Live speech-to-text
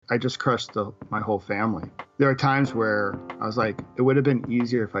I just crushed my whole family. There are times where I was like, it would have been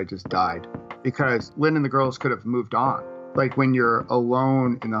easier if I just died, because Lynn and the girls could have moved on. Like when you're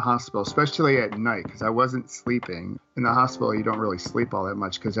alone in the hospital, especially at night, because I wasn't sleeping. In the hospital, you don't really sleep all that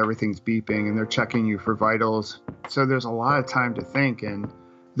much because everything's beeping and they're checking you for vitals. So there's a lot of time to think, and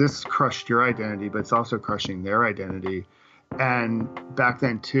this crushed your identity, but it's also crushing their identity. And back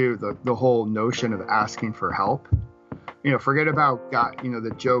then too, the whole notion of asking for help, forget about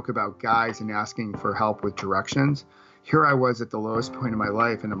the joke about guys and asking for help with directions. Here I was at the lowest point of my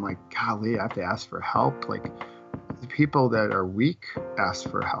life, and I'm like, golly, I have to ask for help. Like, the people that are weak ask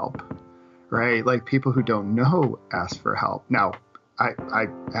for help, right? Like, people who don't know ask for help. Now, I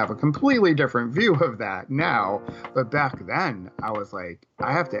have a completely different view of that now, but back then I was like,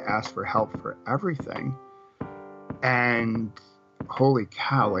 I have to ask for help for everything. And holy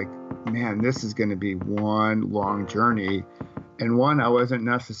cow, like, man, this is going to be one long journey, and one I wasn't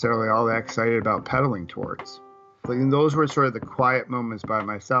necessarily all that excited about pedaling towards. Like, and those were sort of the quiet moments by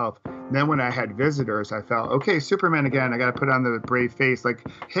myself. And then when I had visitors, I felt, okay, Superman again, I got to put on the brave face, like,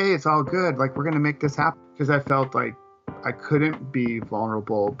 hey, it's all good, like, we're going to make this happen. Because I felt like I couldn't be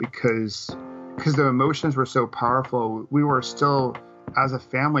vulnerable because the emotions were so powerful. We were still, as a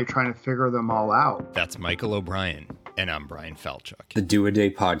family, trying to figure them all out. That's Michael O'Brien, and I'm Brian Falchuk. The Do a Day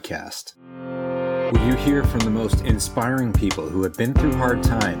Podcast, where you hear from the most inspiring people who have been through hard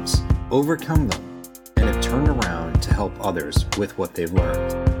times, overcome them, and have turned around to help others with what they've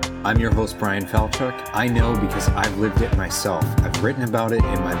learned. I'm your host, Brian Falchuk. I know because I've lived it myself. I've written about it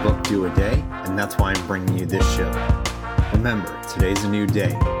in my book, Do a Day, and that's why I'm bringing you this show. Remember, today's a new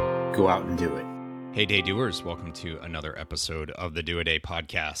day. Go out and do it. Hey, day doers. Welcome to another episode of the Do a Day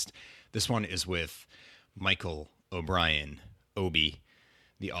Podcast. This one is with Michael O'Brien, Obi,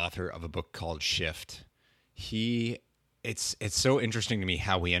 the author of a book called Shift. It's so interesting to me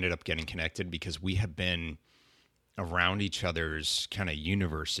how we ended up getting connected, because we have been around each other's kind of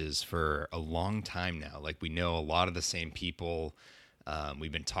universes for a long time now. Like, we know a lot of the same people.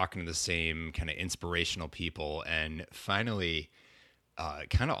 We've been talking to the same kind of inspirational people. And finally,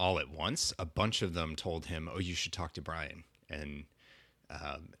 kind of all at once, a bunch of them told him, oh, you should talk to Brian. And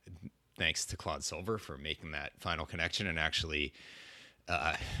thanks to Claude Silver for making that final connection and actually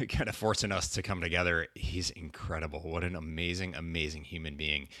kind of forcing us to come together. He's incredible. What an amazing, amazing human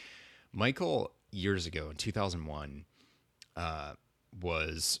being. Michael, years ago in 2001,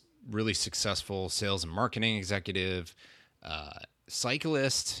 was really successful sales and marketing executive,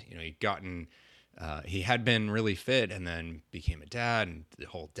 cyclist. He had been really fit and then became a dad, and the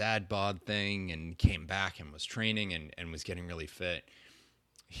whole dad bod thing, and came back and was training and was getting really fit.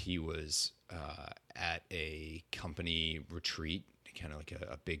 He was at a company retreat, kind of like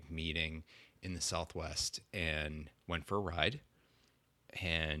a big meeting in the Southwest, and went for a ride,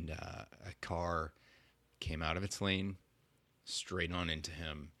 and a car came out of its lane straight on into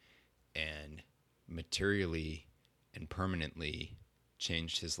him and materially and permanently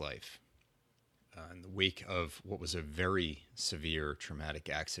changed his life. In the wake of what was a very severe traumatic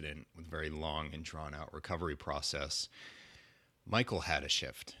accident with a very long and drawn-out recovery process, Michael had a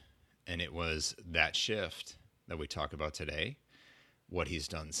shift, and it was that shift that we talk about today, what he's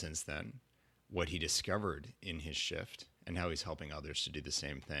done since then, what he discovered in his shift, and how he's helping others to do the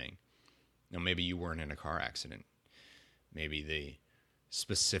same thing. Now, maybe you weren't in a car accident. Maybe the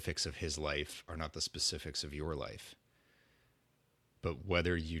specifics of his life are not the specifics of your life. But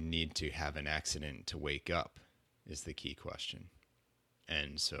whether you need to have an accident to wake up is the key question.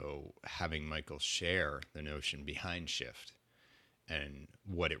 And so having Michael share the notion behind shift and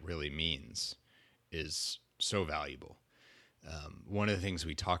what it really means is so valuable. One of the things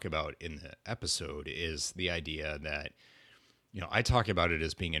we talk about in the episode is the idea that, I talk about it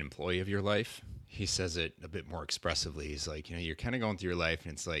as being an employee of your life. He says it a bit more expressively. He's like, you're kind of going through your life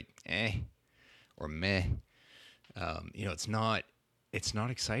and it's like, or meh. It's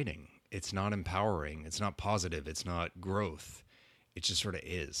not exciting. It's not empowering. It's not positive. It's not growth. It just sort of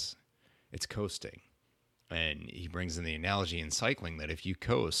is. It's coasting. And he brings in the analogy in cycling that if you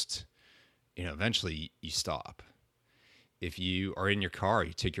coast, eventually you stop. If you are in your car,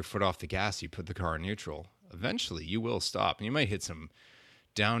 you take your foot off the gas, you put the car in neutral, eventually you will stop. And you might hit some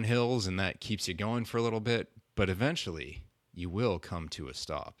downhills and that keeps you going for a little bit, but eventually you will come to a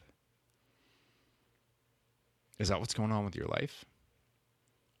stop. Is that what's going on with your life?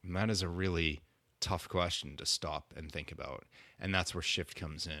 And that is a really tough question to stop and think about. And that's where shift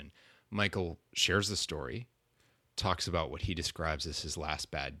comes in. Michael shares the story, talks about what he describes as his last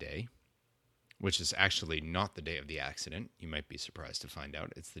bad day, which is actually not the day of the accident. You might be surprised to find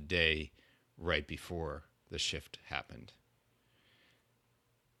out. It's the day right before the shift happened.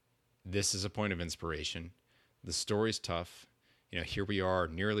 this is a point of inspiration. The story's tough. Here we are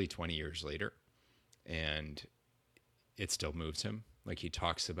nearly 20 years later, and it still moves him. Like, he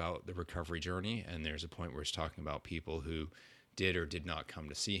talks about the recovery journey, and there's a point where he's talking about people who did or did not come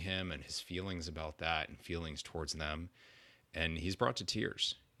to see him and his feelings about that and feelings towards them. And he's brought to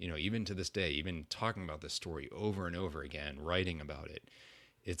tears, even to this day, even talking about this story over and over again, writing about it.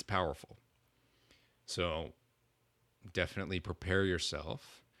 It's powerful. So definitely prepare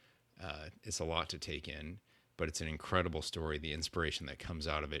yourself. It's a lot to take in, but it's an incredible story. The inspiration that comes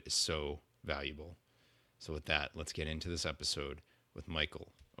out of it is so valuable. So with that, let's get into this episode with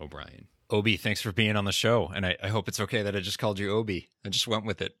Michael O'Brien. Obi, thanks for being on the show. And I hope it's okay that I just called you Obi. I just went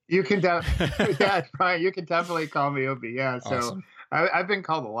with it. You can, yeah, Brian, you can definitely call me Obi. Yeah. So awesome. I've been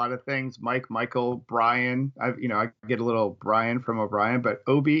called a lot of things: Mike, Michael, Brian. I get a little Brian from O'Brien, but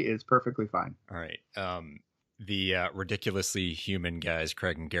Obi is perfectly fine. All right. The ridiculously human guys,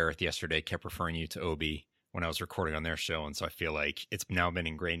 Craig and Gareth, yesterday kept referring you to Obi when I was recording on their show, and so I feel like it's now been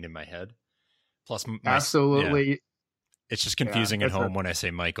ingrained in my head. Plus, absolutely. Yeah. It's just confusing at home when I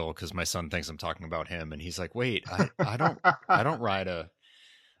say Michael, because my son thinks I'm talking about him, and he's like, "Wait, I don't ride a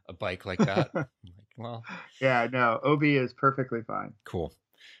bike like that." I'm like, well, yeah, no, Obi is perfectly fine. Cool.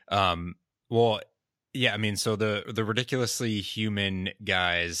 Well, yeah, I mean, so the ridiculously human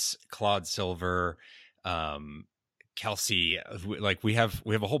guys, Claude Silver, Kelsey, like we have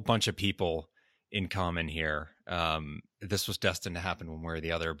a whole bunch of people in common here. This was destined to happen one way or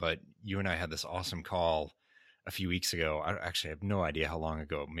the other, but you and I had this awesome call a few weeks ago. I actually have no idea how long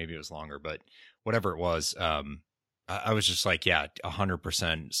ago. Maybe it was longer, but whatever it was, I was just like, yeah,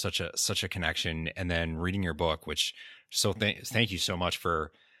 100%, such a connection. And then reading your book, which thank you so much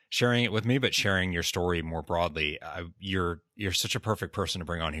for sharing it with me, but sharing your story more broadly. You're such a perfect person to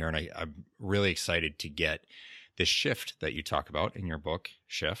bring on here, and I'm really excited to get this shift that you talk about in your book,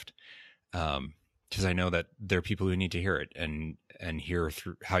 Shift, because I know that there are people who need to hear it and hear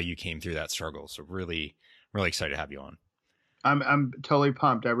through how you came through that struggle. So really excited to have you on. I'm totally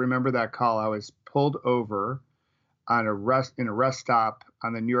pumped. I remember that call. I was pulled over in a rest stop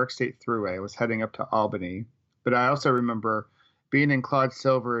on the New York State Thruway. I was heading up to Albany, but I also remember being in Claude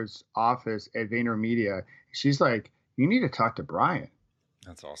Silver's office at VaynerMedia. She's like, "You need to talk to Brian."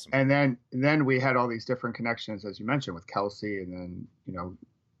 That's awesome. And then we had all these different connections, as you mentioned, with Kelsey, and then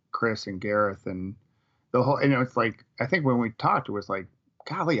Chris and Gareth, and the whole. It's like, I think when we talked, it was like,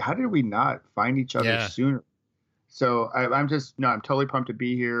 golly, how did we not find each other sooner? So I'm totally pumped to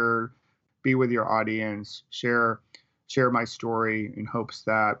be here, be with your audience, share my story in hopes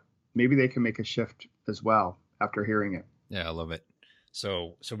that maybe they can make a shift as well after hearing it. Yeah, I love it.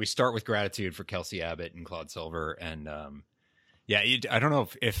 So we start with gratitude for Kelsey Abbott and Claude Silver, and I don't know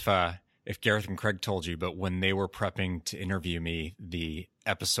if Gareth and Craig told you, but when they were prepping to interview me, the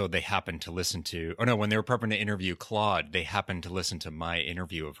episode they happened to listen to, when they were prepping to interview Claude, they happened to listen to my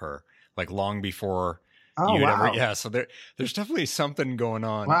interview of her, like long before you had ever. Yeah, so there's definitely something going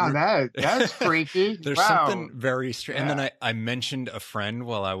on. Wow, that's freaky. There's something very strange. Yeah. And then I mentioned a friend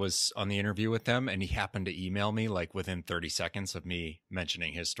while I was on the interview with them, and he happened to email me like within 30 seconds of me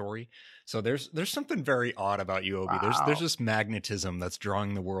mentioning his story. So there's something very odd about you, Obi. Wow. There's this magnetism that's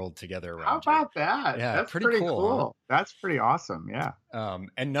drawing the world together around you. How about that? Yeah, that's pretty cool. Huh? That's pretty awesome. Yeah.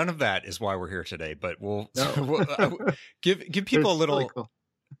 And none of that is why we're here today, but we'll give people a little. Really cool.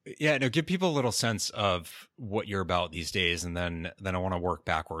 Yeah, no, give people a little sense of what you're about these days, and then I want to work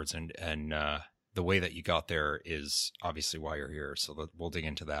backwards, and the way that you got there is obviously why you're here. So we'll dig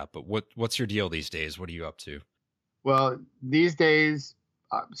into that. But what's your deal these days? What are you up to? Well, these days,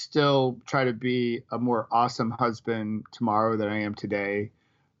 I still try to be a more awesome husband tomorrow than I am today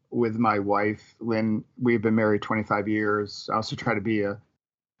with my wife, Lynn. We've been married 25 years. I also try to be a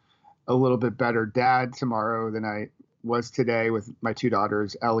little bit better dad tomorrow than I was today with my two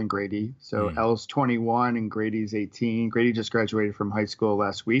daughters, Elle and Grady. So Elle's 21 and Grady's 18. Grady just graduated from high school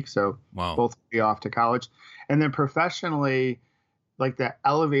last week, so both will be off to college. And then professionally, like the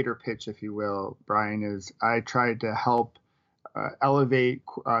elevator pitch, if you will, Brian, is I tried to help elevate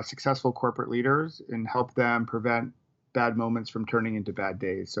successful corporate leaders and help them prevent bad moments from turning into bad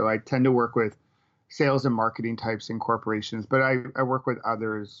days. So I tend to work with sales and marketing types in corporations, but I work with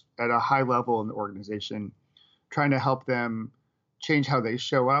others at a high level in the organization, trying to help them change how they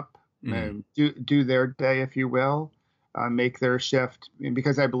show up and do their day, if you will, make their shift.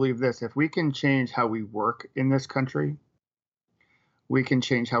 Because I believe this, if we can change how we work in this country, we can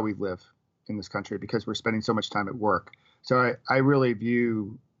change how we live in this country, because we're spending so much time at work. So I really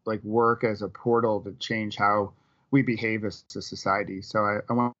view like work as a portal to change how we behave as a society. So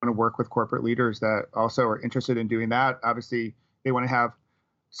I want to work with corporate leaders that also are interested in doing that. Obviously, they want to have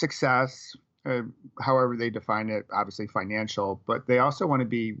success, however they define it, obviously financial, but they also want to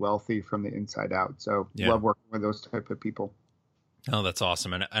be wealthy from the inside out. So love working with those type of people. Oh, that's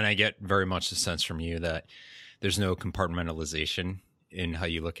awesome. And I get very much the sense from you that there's no compartmentalization in how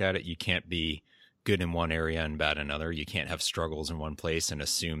you look at it. You can't be good in one area and bad in another. You can't have struggles in one place and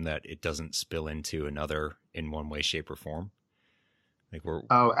assume that it doesn't spill into another in one way, shape, or form. Like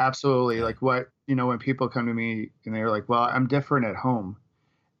oh, absolutely. Yeah. Like what, when people come to me and they're like, well, I'm different at home.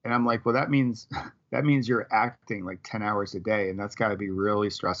 And I'm like, well, that means you're acting like 10 hours a day. And that's got to be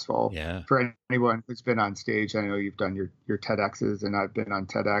really stressful for anyone who's been on stage. I know you've done your TEDx's, and I've been on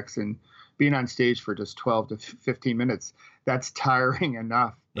TEDx, and being on stage for just 12 to 15 minutes, that's tiring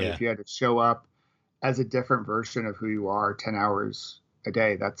enough. But if you had to show up as a different version of who you are 10 hours a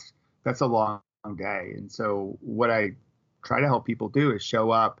day, that's a long day. And so what I try to help people do is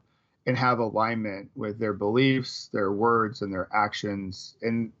show up and have alignment with their beliefs, their words, and their actions.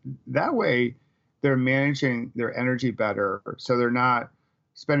 And that way they're managing their energy better. So they're not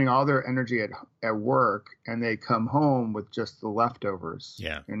spending all their energy at work and they come home with just the leftovers.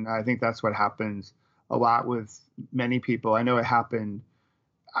 Yeah. And I think that's what happens a lot with many people. I know it happened.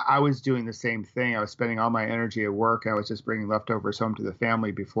 I was doing the same thing. I was spending all my energy at work. I was just bringing leftovers home to the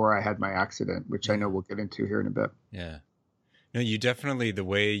family before I had my accident, which I know we'll get into here in a bit. Yeah. No, you definitely, the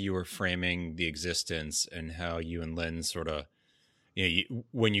way you were framing the existence and how you and Lynn sort of,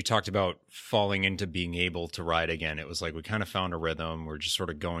 when you talked about falling into being able to ride again, it was like we kind of found a rhythm. We're just sort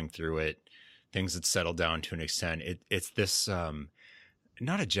of going through it. Things had settled down to an extent. It's this,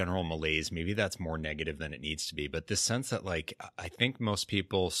 not a general malaise. Maybe that's more negative than it needs to be. But this sense that, like, I think most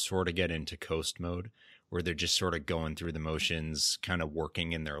people sort of get into coast mode where they're just sort of going through the motions, kind of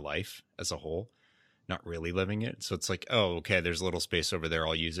working in their life as a whole, not really living it. So it's like, oh, okay, there's a little space over there.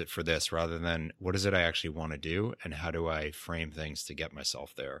 I'll use it for this, rather than what is it I actually want to do and how do I frame things to get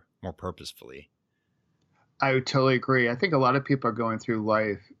myself there more purposefully? I would totally agree. I think a lot of people are going through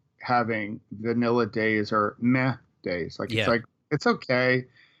life having vanilla days or meh days. Like, it's like, it's okay.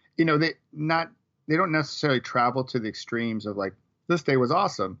 They don't necessarily travel to the extremes of like, this day was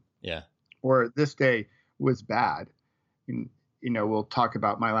awesome. Yeah. Or this day was bad. And, we'll talk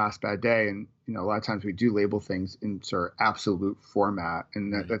about my last bad day, and a lot of times we do label things in sort of absolute format,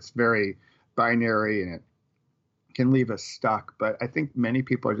 and that's very binary, and it can leave us stuck. But I think many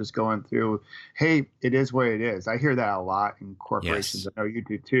people are just going through, hey, it is what it is. I hear that a lot in corporations. Yes. I know you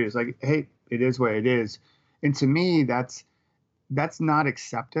do too. It's like, hey, it is what it is. And to me, that's not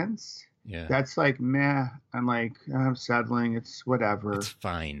acceptance. Yeah. That's like, meh. I'm like, I'm settling. It's whatever. It's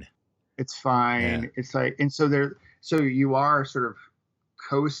fine. It's fine. Yeah. It's like, and so you are sort of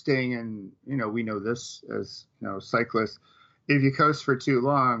coasting, and we know this as cyclists. If you coast for too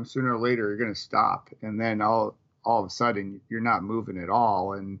long, sooner or later you're going to stop, and then all of a sudden you're not moving at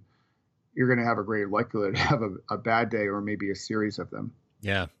all, and you're going to have a great likelihood to have a bad day, or maybe a series of them.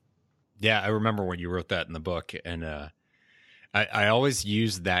 Yeah. I remember when you wrote that in the book, and I always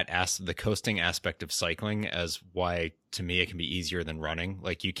use the coasting aspect of cycling as why, to me, it can be easier than running.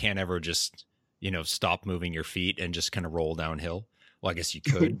 Like, you can't ever just stop moving your feet and just kind of roll downhill. Well, I guess you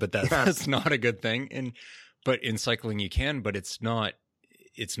could, but that's not a good thing. But in cycling you can, but it's not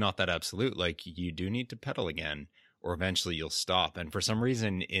that absolute. Like, you do need to pedal again, or eventually you'll stop. And for some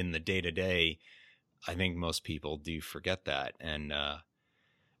reason in the day to day, I think most people do forget that. And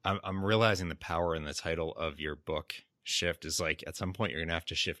I'm realizing the power in the title of your book, Shift, is like, at some point you're going to have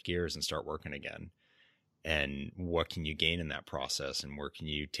to shift gears and start working again. And what can you gain in that process, and where can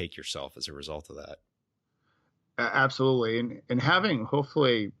you take yourself as a result of that? Absolutely. And having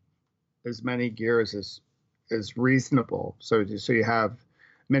hopefully as many gears as reasonable. So you have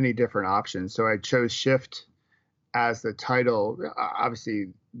many different options. So I chose Shift as the title. Obviously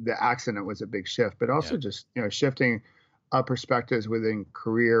the accident was a big shift, but also just, shifting perspectives within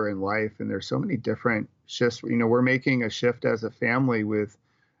career and life. And there's so many different shifts. We're making a shift as a family with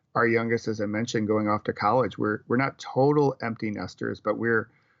our youngest, as I mentioned, going off to college. We're not total empty nesters, but we're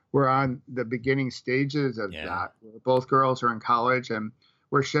on the beginning stages of that. Both girls are in college, and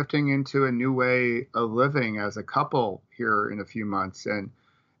we're shifting into a new way of living as a couple here in a few months. And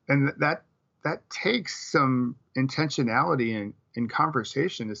that takes some intentionality in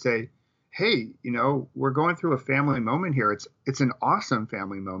conversation to say, hey, we're going through a family moment here. It's an awesome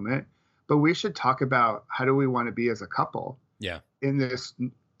family moment, but we should talk about how do we want to be as a couple in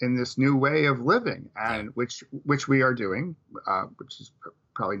this new way of living, and which we are doing, which is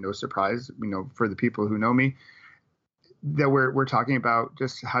probably no surprise, for the people who know me, that we're talking about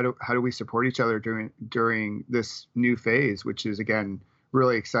just how do we support each other during this new phase, which is, again,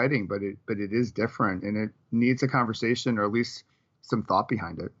 really exciting, but it is different, and it needs a conversation, or at least some thought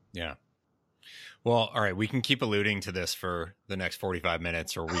behind it. Yeah. Well, all right, we can keep alluding to this for the next 45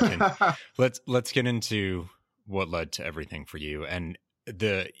 minutes, or we can let's get into what led to everything for you. And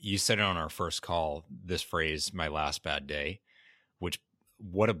you said it on our first call, this phrase, my last bad day, which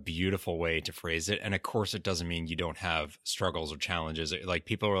what a beautiful way to phrase it. And of course it doesn't mean you don't have struggles or challenges. Like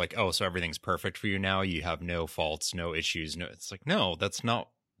people are like, oh, so everything's perfect for you now. You have no faults, no issues. No, it's like, no, that's not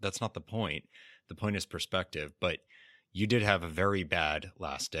the point. The point is perspective, but you did have a very bad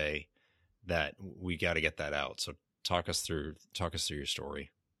last day that we got to get that out. So talk us through your story.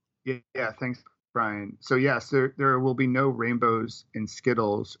 Yeah. Thanks, Brian. So yes, there will be no rainbows and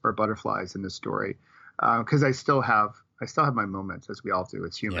Skittles or butterflies in this story. Cause I still have my moments, as we all do.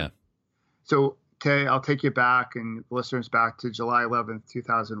 It's human. Yeah. So I'll take you back and listeners back to July 11th,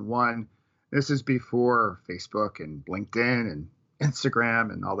 2001. This is before Facebook and LinkedIn and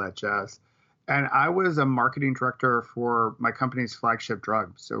Instagram and all that jazz. And I was a marketing director for my company's flagship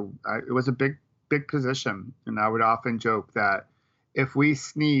drug. So it was a big position. And I would often joke that if we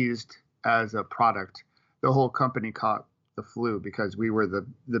sneezed as a product, the whole company caught the flu because we were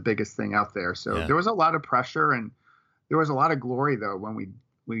the biggest thing out there. So There was a lot of pressure, and there was a lot of glory though when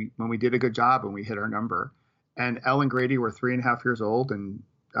we did a good job and we hit our number. And Elle and Grady were 3.5 years old and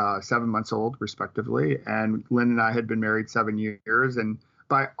 7 months old, respectively. And Lynn and I had been married 7 years. And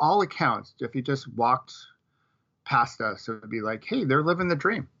by all accounts, if you just walked past us, it would be like, hey, they're living the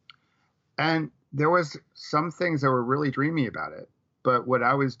dream. And there was some things that were really dreamy about it. But what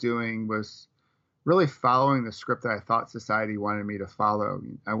I was doing was really following the script that I thought society wanted me to follow.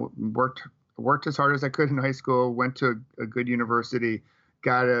 I worked as hard as I could in high school, went to a good university,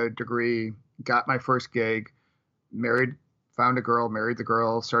 got a degree, got my first gig, found a girl, married the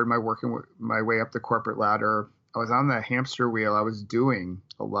girl, started working my way up the corporate ladder. I was on the hamster wheel. I was doing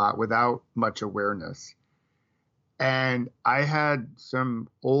a lot without much awareness. And I had some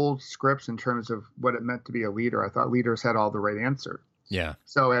old scripts in terms of what it meant to be a leader. I thought leaders had all the right answer. Yeah.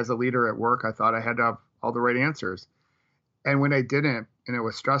 So as a leader at work, I thought I had to have all the right answers. And when I didn't, and it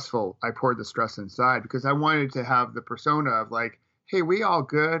was stressful, I poured the stress inside because I wanted to have the persona of like, hey, we all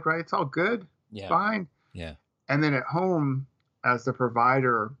good, right? It's all good. Yeah. Fine. Yeah. And then at home, as the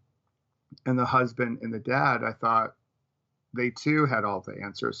provider and the husband and the dad, I thought they too had all the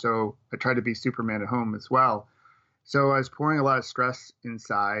answers. So I tried to be Superman at home as well. So I was pouring a lot of stress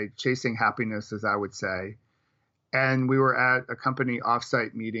inside, chasing happiness, as I would say. And we were at a company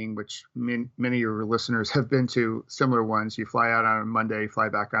offsite meeting, which many of your listeners have been to, similar ones. You fly out on a Monday, fly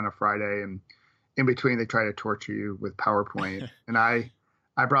back on a Friday, and in between they try to torture you with PowerPoint. And I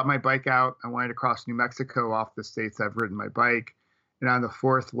brought my bike out. I wanted to cross New Mexico off the states I've ridden my bike. And on the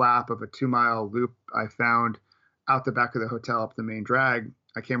fourth lap of a 2-mile loop, I found out the back of the hotel up the main drag.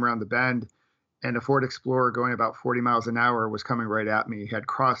 I came around the bend, and a Ford Explorer going about 40 miles an hour was coming right at me. He had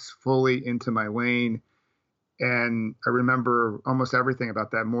crossed fully into my lane. And I remember almost everything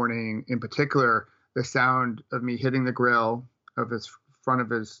about that morning, in particular, the sound of me hitting the grill of the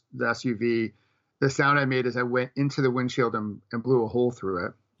SUV, the sound I made as I went into the windshield and blew a hole through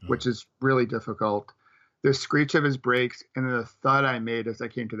it, which is really difficult. The screech of his brakes and the thud I made as I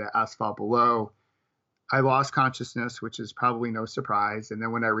came to the asphalt below. I lost consciousness, which is probably no surprise. And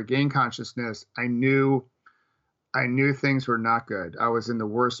then when I regained consciousness, I knew things were not good. I was in the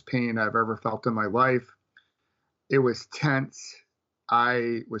worst pain I've ever felt in my life. It was tense.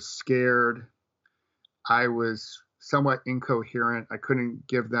 I was scared. I was somewhat incoherent. I couldn't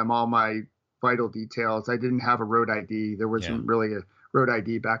give them all my vital details. I didn't have a road ID. There wasn't really a road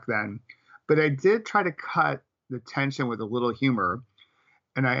ID back then. But I did try to cut the tension with a little humor.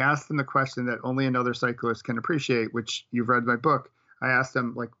 And I asked them the question that only another cyclist can appreciate, which you've read my book. I asked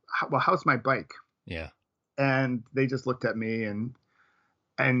them, like, how's my bike? Yeah. And they just looked at me, and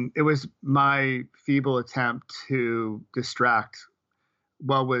it was my feeble attempt to distract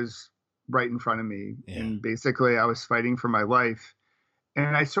what was right in front of me. Yeah. And basically I was fighting for my life.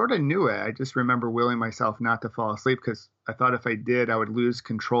 And I sort of knew it. I just remember willing myself not to fall asleep because I thought if I did, I would lose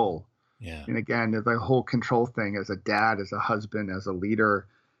control. Yeah. And again, the whole control thing as a dad, as a husband, as a leader.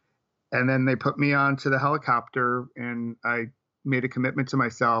 And then they put me onto the helicopter, and I made a commitment to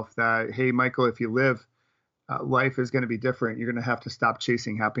myself that, hey, Michael, if you live, life is going to be different. You're going to have to stop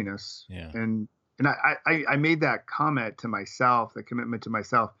chasing happiness. Yeah. And I made that comment to myself, the commitment to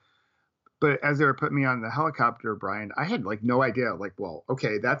myself. But as they were putting me on the helicopter, Brian, I had like no idea, like, well,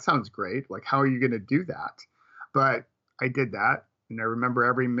 okay, that sounds great. Like, how are you going to do that? But I did that. And I remember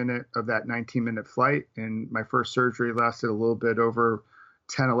every minute of that 19-minute flight. And my first surgery lasted a little bit over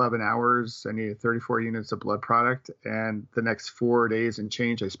 10, 11 hours. I needed 34 units of blood product. And the next 4 days and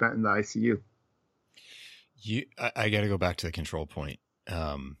change I spent in the ICU. I got to go back to the control point.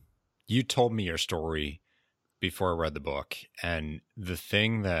 You told me your story before I read the book, and the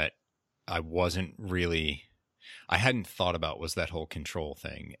thing that I hadn't thought about was that whole control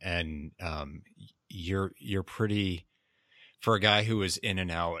thing. And you're pretty, for a guy who was in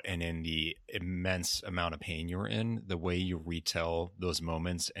and out and in the immense amount of pain you were in, the way you retell those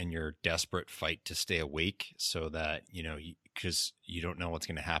moments and your desperate fight to stay awake so that, because you don't know what's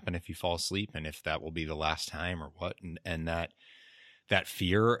going to happen if you fall asleep and if that will be the last time or what. And that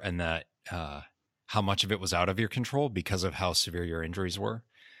fear and that, how much of it was out of your control because of how severe your injuries were.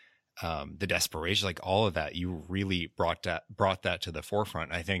 The desperation, like all of that, you really brought that to the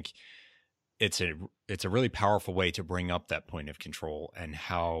forefront. I think it's a really powerful way to bring up that point of control and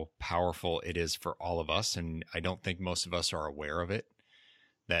how powerful it is for all of us. And I don't think most of us are aware of it,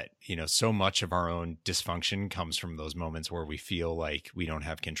 that, so much of our own dysfunction comes from those moments where we feel like we don't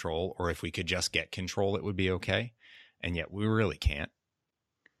have control, or if we could just get control, it would be okay. And yet we really can't.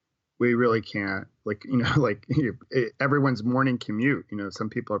 We really can't. Everyone's morning commute, some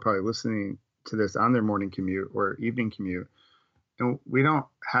people are probably listening to this on their morning commute or evening commute, and we don't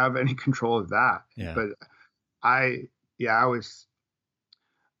have any control of that. Yeah. But I was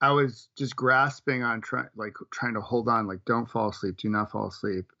just grasping on trying to hold on, don't fall asleep, do not fall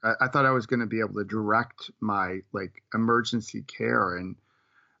asleep. I thought I was going to be able to direct my emergency care, and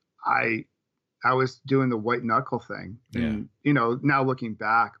I was doing the white knuckle thing. And, now looking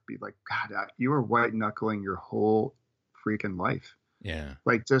back, be like, God, you were white knuckling your whole freaking life. Yeah.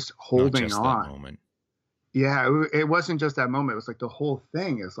 Just holding just on. That moment. Yeah. It wasn't just that moment. It was the whole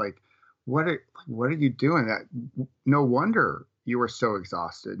thing is what are you doing? That no wonder you were so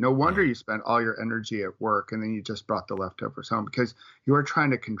exhausted. No wonder you spent all your energy at work and then you just brought the leftovers home because you were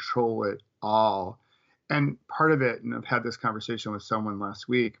trying to control it all. And part of it, and I've had this conversation with someone last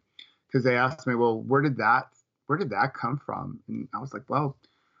week, because they asked me, well, where did that come from? And I was like, well,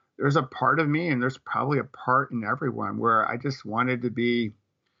 there's a part of me, and there's probably a part in everyone where I just wanted to be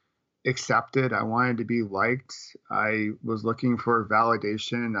accepted. I wanted to be liked. I was looking for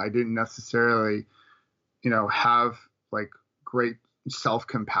validation. I didn't necessarily, have great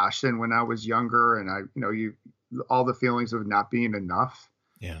self-compassion when I was younger, and all the feelings of not being enough.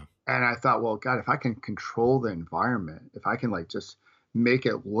 Yeah. And I thought, well, God, if I can control the environment, if I can just make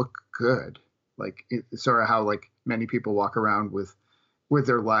it look good, it's sort of how many people walk around with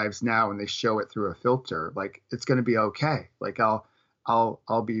their lives now and they show it through a filter, it's going to be okay.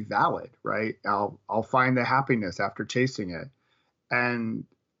 I'll be valid, right? I'll find the happiness after chasing it. And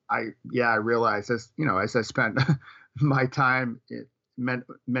I realized as I spent my time,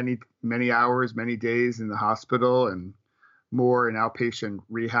 many hours, many days in the hospital and more in outpatient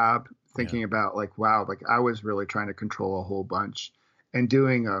rehab, thinking about wow, I was really trying to control a whole bunch and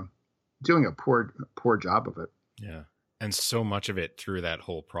doing a poor job of it. Yeah. And so much of it through that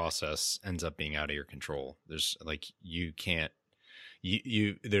whole process ends up being out of your control. There's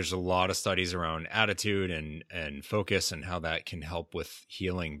there's a lot of studies around attitude and focus and how that can help with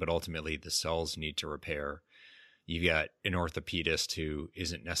healing, but ultimately the cells need to repair. You got an orthopedist who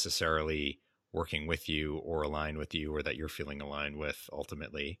isn't necessarily working with you or aligned with you, or that you're feeling aligned with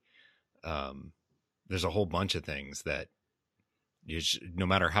ultimately. There's a whole bunch of things that no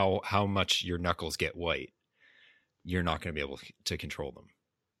matter how much your knuckles get white, you're not going to be able to control them.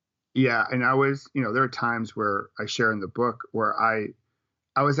 Yeah. And I was, there are times where I share in the book where I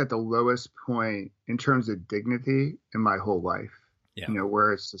was at the lowest point in terms of dignity in my whole life. Yeah.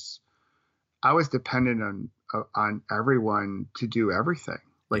 Where it's just, I was dependent on everyone to do everything.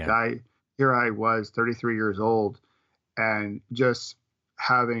 Here I was 33 years old and just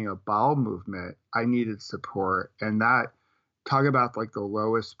having a bowel movement, I needed support. And that, talk about the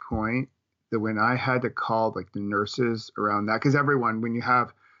lowest point, that when I had to call the nurses around that, because everyone, when you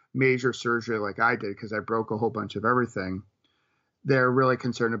have major surgery like I did, because I broke a whole bunch of everything, they're really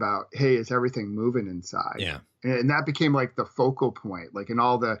concerned about, hey, is everything moving inside? Yeah. And that became the focal point, and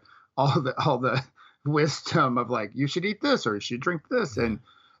all the wisdom of you should eat this or you should drink this. Yeah.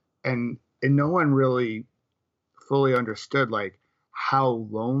 And no one really fully understood how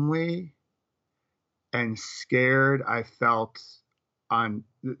lonely and scared I felt and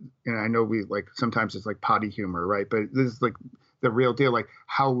I know we sometimes it's potty humor, right? But this is the real deal,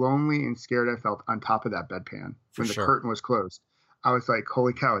 how lonely and scared I felt on top of that bedpan when the curtain was closed. I was like,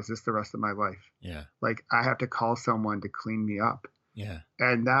 holy cow, is this the rest of my life? Yeah. I have to call someone to clean me up. Yeah.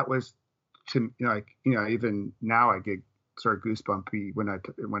 And that was even now I get sort of goosebumpy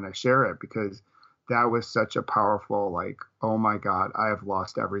when I share it, because that was such a powerful, oh my God, I have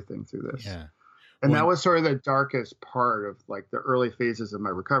lost everything through this. Yeah. And that was sort of the darkest part of like the early phases of my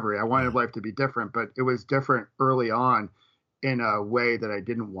recovery. I wanted life to be different, but it was different early on in a way that I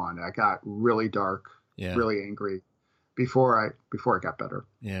didn't want. I got really dark, really angry before it got better.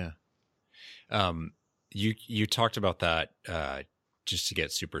 Yeah. You talked about that, just to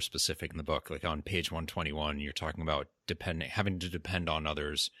get super specific in the book, like on page 121, you're talking about having to depend on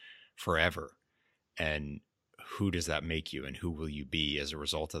others forever. And who does that make you, and who will you be as a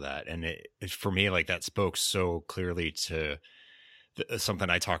result of that? And for me, like that spoke so clearly to something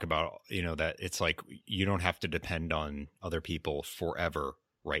I talk about, that it's like, you don't have to depend on other people forever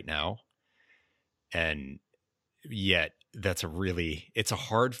right now. And yet it's a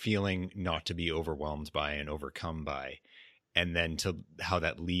hard feeling not to be overwhelmed by and overcome by. And then to how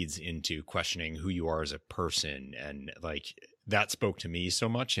that leads into questioning who you are as a person. And like, that spoke to me so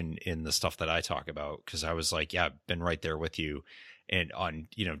much in the stuff that I talk about. Cause I was like, yeah, I've been right there with you and on,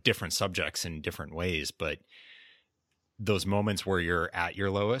 different subjects in different ways. But those moments where you're at your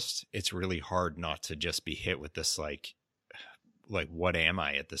lowest, it's really hard not to just be hit with this, like, what am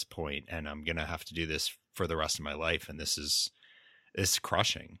I at this point? And I'm going to have to do this for the rest of my life. And it's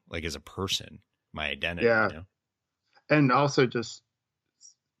crushing, like as a person, my identity. Yeah. And also just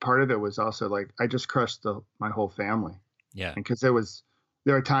part of it was also like, I just crushed my whole family. Yeah. And cause there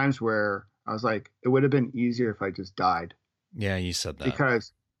are times where I was like, it would have been easier if I just died. Yeah. You said that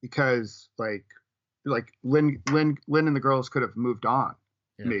because like Lynn and the girls could have moved on,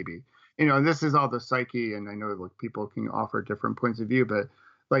 maybe, and this is all the psyche. And I know like people can offer different points of view, but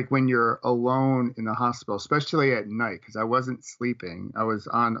like when you're alone in the hospital, especially at night, because I wasn't sleeping, I was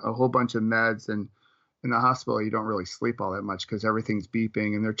on a whole bunch of meds, and in the hospital, you don't really sleep all that much because everything's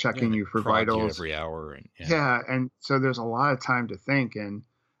beeping and they're checking you for vitals every hour. And and so there's a lot of time to think. And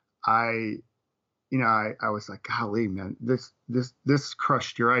I was like, golly, man, this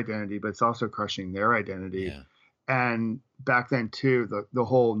crushed your identity, but it's also crushing their identity. Yeah. And back then too, the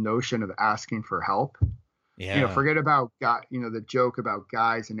whole notion of asking for help. Yeah. Forget about the joke about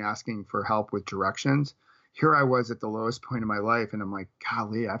guys and asking for help with directions. Here I was at the lowest point in my life, and I'm like,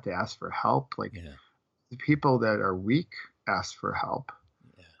 golly, I have to ask for help. Like, the people that are weak ask for help,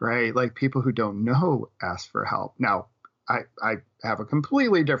 right? Like people who don't know ask for help. Now, I have a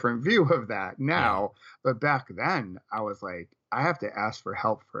completely different view of that now, but back then I was like, I have to ask for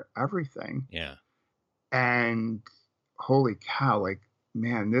help for everything. Yeah. And holy cow, like,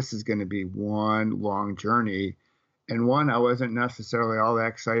 man, this is going to be one long journey, and one I wasn't necessarily all that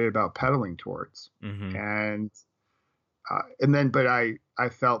excited about pedaling towards. Mm-hmm. But I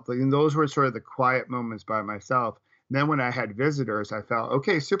felt like, and those were sort of the quiet moments by myself. And then when I had visitors, I felt,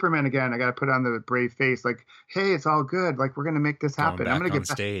 okay, Superman again. I got to put on the brave face, like, hey, it's all good. Like, we're going to make this happen. I'm going to get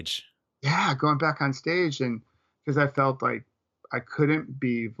on stage. Yeah, going back on stage, and because I felt like I couldn't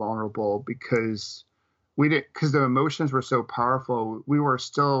be vulnerable because the emotions were so powerful. We were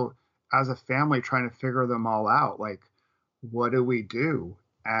still, as a family, trying to figure them all out. Like, what do we do?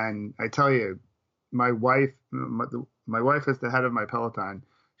 And I tell you, my wife is the head of my Peloton.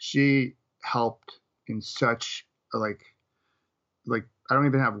 She helped in such like I don't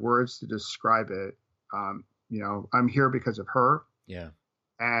even have words to describe it. I'm here because of her. Yeah.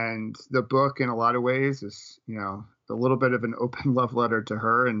 And the book in a lot of ways is, a little bit of an open love letter to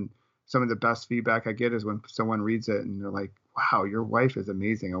her. And some of the best feedback I get is when someone reads it and they're like, wow, your wife is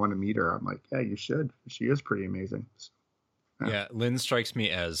amazing. I want to meet her. I'm like, yeah, you should. She is pretty amazing. Yeah. Lynn strikes me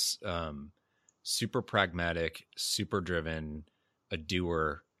as super pragmatic, super driven, a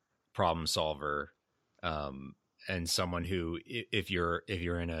doer, problem solver, and someone who, if you're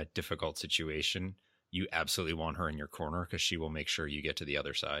in a difficult situation, you absolutely want her in your corner because she will make sure you get to the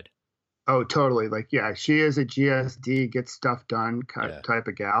other side. Oh, totally. Like, yeah, she is a GSD, get stuff done type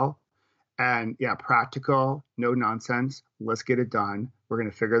of gal. And yeah, practical, no nonsense. Let's get it done. We're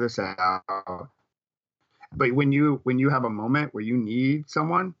going to figure this out. But when you have a moment where you need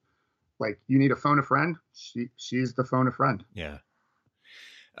someone, like you need to phone a friend, she's the phone a friend. Yeah.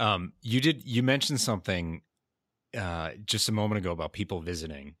 You mentioned something just a moment ago about people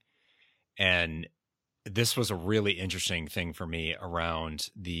visiting, and this was a really interesting thing for me around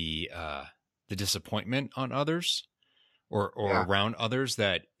the disappointment on others or around others,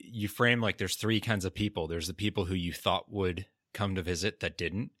 that you frame like there's three kinds of people. There's the people who you thought would come to visit that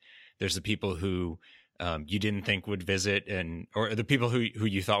didn't. There's the people who you didn't think would visit, or the people who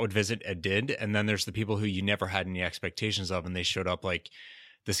you thought would visit and did. And then there's the people who you never had any expectations of, and they showed up, like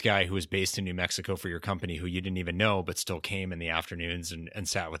this guy who was based in New Mexico for your company who you didn't even know, but still came in the afternoons and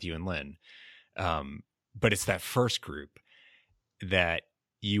sat with you and Lynn. But it's that first group that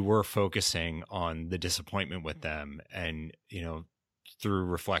you were focusing on the disappointment with them. And, through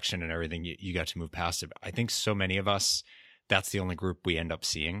reflection and everything, you got to move past it. I think so many of us, that's the only group we end up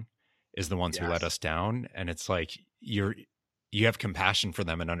seeing is the ones who let us down. And it's like, you have compassion for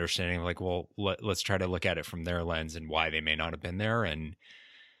them and understanding like, well, let's try to look at it from their lens and why they may not have been there. And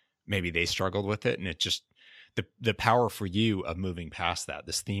maybe they struggled with it. And it just, the power for you of moving past that,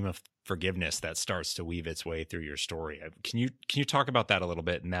 this theme of forgiveness that starts to weave its way through your story. Can you talk about that a little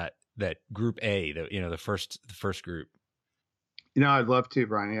bit, and that group A, the first group? I'd love to,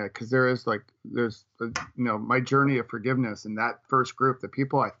 Brian. Yeah, because there's my journey of forgiveness in that first group, the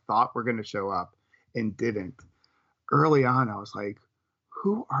people I thought were going to show up and didn't. Early on, I was like,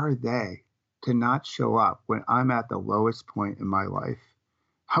 who are they to not show up when I'm at the lowest point in my life?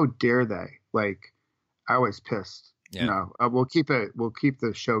 How dare they? Like, I was pissed. Yeah. We'll keep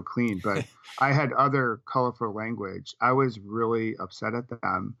the show clean, but I had other colorful language. I was really upset at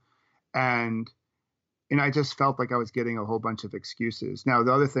them. And I just felt like I was getting a whole bunch of excuses. Now,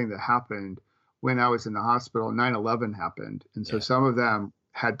 the other thing that happened when I was in the hospital, 9/11 happened. And so some of them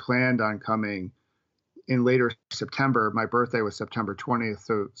had planned on coming in later September. My birthday was September 20th.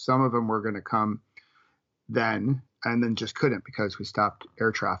 So some of them were going to come then and then just couldn't because we stopped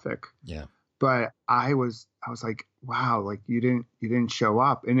air traffic. Yeah. But I was like, wow, like you didn't show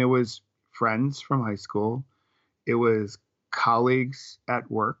up. And it was friends from high school. It was colleagues at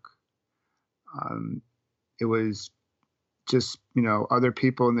work. It was just, other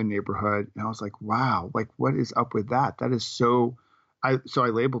people in the neighborhood. And I was like, wow, like what is up with that? That is so I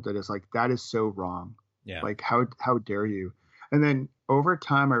labeled it as like, that is so wrong. Yeah. Like, how dare you? And then over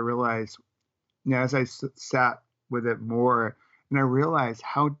time, I realized, as I sat with it more, and I realized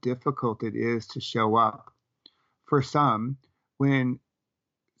how difficult it is to show up for some when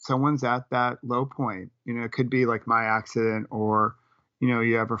someone's at that low point. It could be like my accident, or,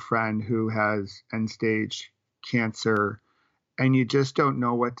 you have a friend who has end stage cancer and you just don't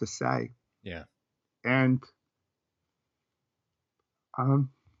know what to say. Yeah. And,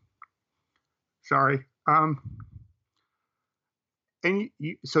 sorry. And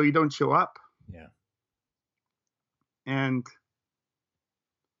so you don't show up. Yeah. And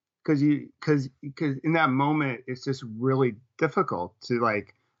because in that moment, it's just really difficult to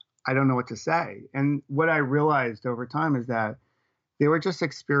like, I don't know what to say. And what I realized over time is that they were just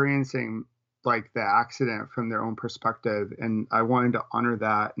experiencing like the accident from their own perspective. And I wanted to honor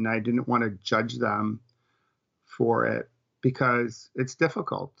that. And I didn't want to judge them for it because it's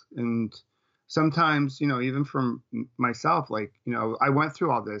difficult. And sometimes, even from myself, like, I went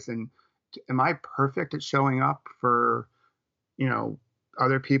through all this, and am I perfect at showing up for,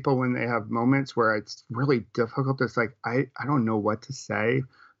 other people when they have moments where it's really difficult? It's like, I don't know what to say,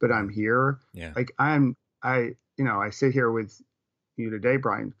 but I'm here. Yeah. Like I sit here with you today,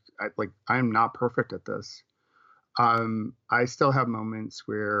 Brian. I'm not perfect at this. I still have moments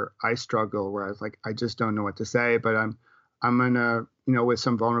where I struggle, where I was like, I just don't know what to say, but I'm gonna, with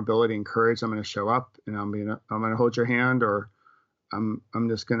some vulnerability and courage, I'm gonna show up, and I'm gonna hold your hand, or I'm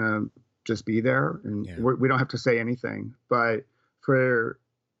just gonna just be there, and we don't have to say anything. But for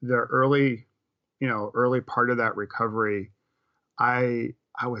the early part of that recovery, I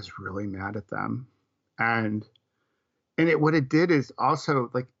was really mad at them, and what it did is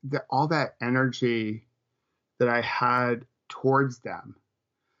also like all that energy that I had towards them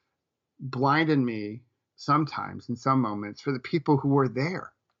blinded me sometimes in some moments for the people who were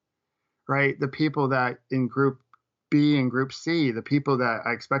there, right? The people that in group B and group C, the people that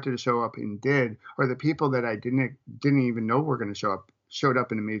I expected to show up and did, or the people that I didn't even know were going to showed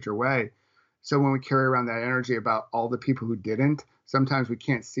up in a major way. So when we carry around that energy about all the people who didn't, sometimes we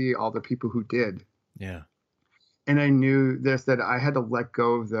can't see all the people who did. Yeah. And I knew that I had to let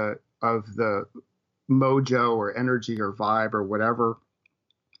go of the mojo or energy or vibe or whatever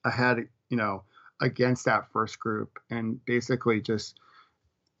I had, against that first group, and basically just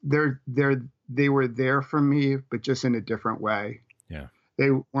they were there for me, but just in a different way. Yeah.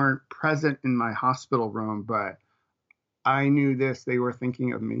 They weren't present in my hospital room, but I knew they were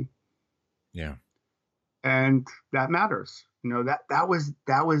thinking of me. Yeah. And that matters. That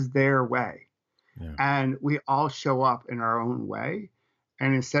was their way. Yeah. And we all show up in our own way.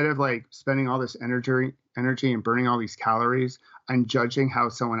 And instead of like spending all this energy and burning all these calories on judging how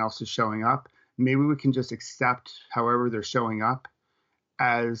someone else is showing up, maybe we can just accept however they're showing up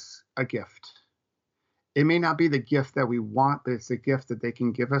as a gift. It may not be the gift that we want, but it's a gift that they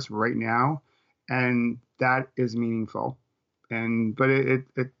can give us right now. And that is meaningful. But it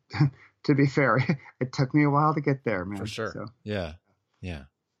to be fair, it took me a while to get there, man. For sure. So. Yeah. Yeah.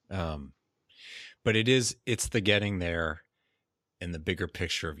 But it's the getting there and the bigger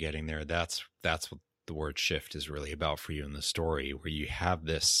picture of getting there. That's the the word shift is really about for you in the story, where you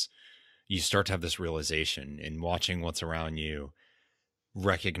start to have this realization in watching what's around you,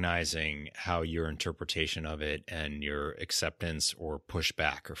 recognizing how your interpretation of it and your acceptance or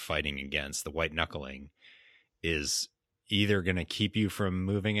pushback or fighting against the white knuckling is either going to keep you from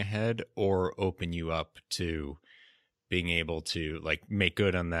moving ahead or open you up to being able to like make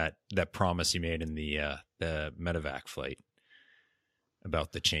good on that promise you made in the medevac flight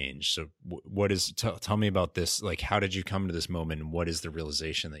about the change. So what is, tell me about this. Like, how did you come to this moment, and what is the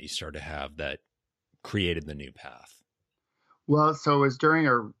realization that you started to have that created the new path? Well, so it was during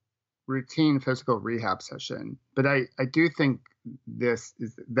a routine physical rehab session, but I do think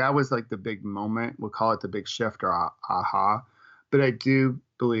that was like the big moment. We'll call it the big shift or aha. But I do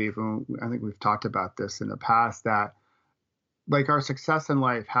believe, and I think we've talked about this in the past, that like our success in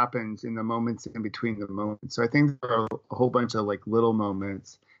life happens in the moments in between the moments. So I think there are a whole bunch of like little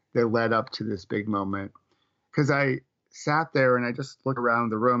moments that led up to this big moment. Because I sat there and I just looked around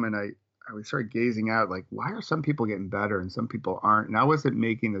the room and I started gazing out, like, why are some people getting better and some people aren't? And I wasn't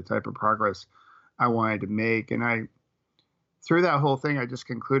making the type of progress I wanted to make. And through that whole thing, I just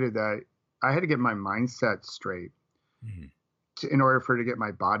concluded that I had to get my mindset straight in order for it to get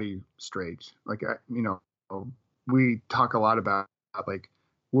my body straight. Like, we talk a lot about like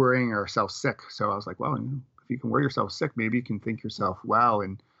worrying ourselves sick. So I was like, well, if you can worry yourself sick, maybe you can think yourself well.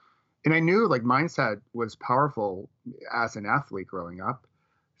 And I knew like mindset was powerful as an athlete growing up.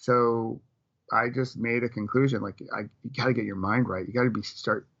 So I just made a conclusion, like, you got to get your mind right. You got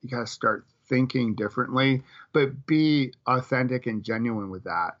to start thinking differently, but be authentic and genuine with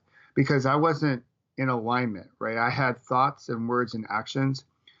that, because I wasn't in alignment, right? I had thoughts and words and actions,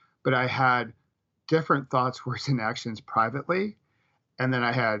 but I had different thoughts, words, and actions privately. And then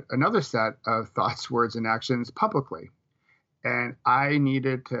I had another set of thoughts, words, and actions publicly. And I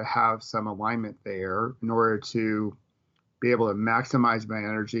needed to have some alignment there in order to be able to maximize my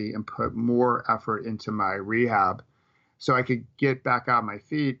energy and put more effort into my rehab so I could get back on my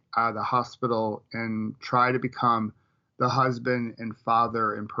feet out of the hospital and try to become the husband and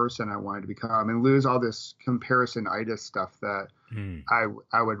father and person I wanted to become, and lose all this comparisonitis stuff that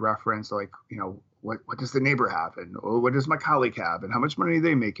I would reference, like, what does the neighbor have, and what does my colleague have, and how much money are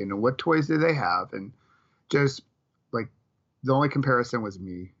they making, and what toys do they have, and just like the only comparison was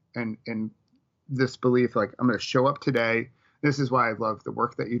me, and this belief, like, I'm going to show up today. This is why I love the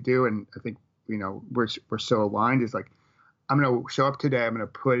work that you do, and I think we're so aligned. Is like, I'm going to show up today. I'm going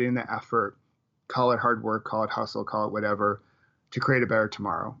to put in the effort. Call it hard work, call it hustle, call it whatever, to create a better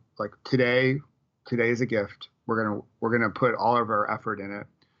tomorrow. Like today is a gift. We're gonna put all of our effort in it.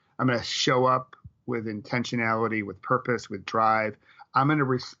 I'm gonna show up with intentionality, with purpose, with drive. I'm gonna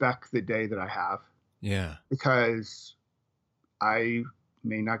respect the day that I have. Yeah. Because I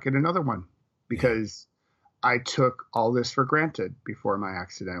may not get another one, because I took all this for granted before my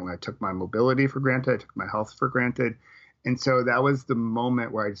accident. When I took my mobility for granted, I took my health for granted. And so that was the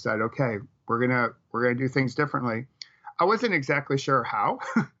moment where I decided, okay, we're gonna do things differently. I wasn't exactly sure how.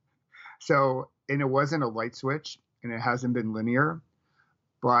 And it wasn't a light switch, and it hasn't been linear,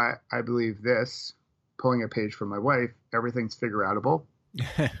 but I believe this, pulling a page from my wife, everything's figure outable.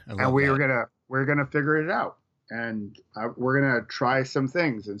 And we're gonna figure it out, and we're gonna try some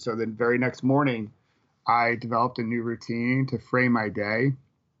things. And so the very next morning, I developed a new routine to frame my day.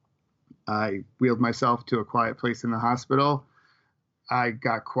 I wheeled myself to a quiet place in the hospital. I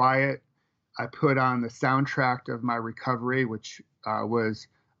got quiet. I put on the soundtrack of my recovery, which was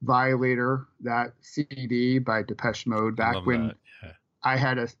Violator, that CD by Depeche Mode, back when I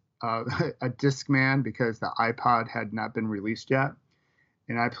had a Discman because the iPod had not been released yet.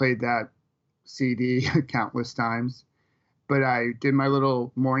 And I played that CD countless times. But I did my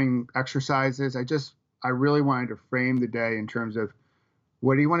little morning exercises. I really wanted to frame the day in terms of,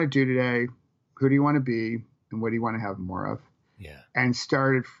 what do you want to do today? Who do you want to be? And what do you want to have more of? Yeah. And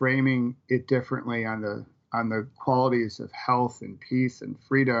started framing it differently on the qualities of health and peace and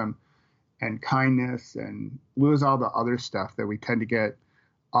freedom and kindness, and lose all the other stuff that we tend to get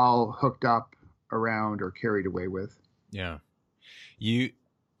all hooked up around or carried away with. Yeah.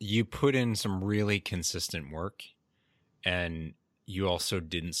 You put in some really consistent work, and you also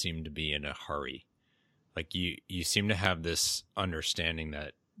didn't seem to be in a hurry. Like you seem to have this understanding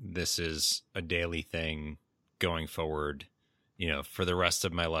that this is a daily thing going forward, for the rest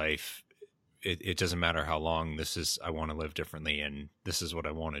of my life. It doesn't matter how long I want to live differently, and this is what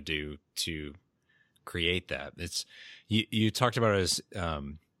I want to do to create that. It's, you talked about it as,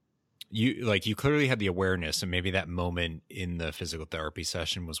 you clearly had the awareness, and maybe that moment in the physical therapy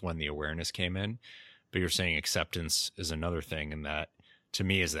session was when the awareness came in, but you're saying acceptance is another thing, and that to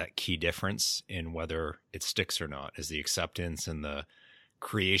me is that key difference in whether it sticks or not, is the acceptance and the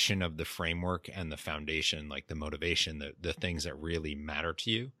creation of the framework and the foundation, like the motivation, the things that really matter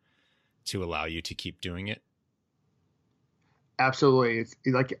to you to allow you to keep doing it. Absolutely. It's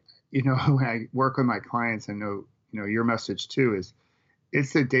like, when I work with my clients, I know, your message too is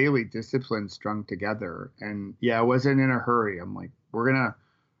it's the daily discipline strung together. And yeah, I wasn't in a hurry. I'm like, we're going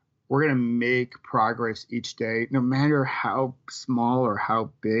to make progress each day, no matter how small or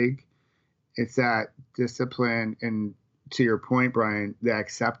how big. It's that discipline. And to your point, Brian, the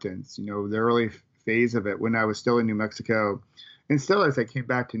acceptance, the early phase of it when I was still in New Mexico and still as I came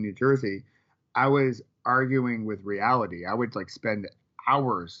back to New Jersey, I was arguing with reality. I would spend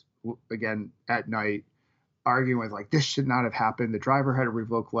hours again at night arguing with this should not have happened. The driver had a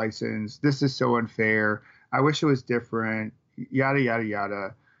revoked license. This is so unfair. I wish it was different, yada, yada,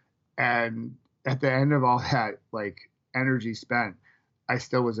 yada. And at the end of all that, energy spent, I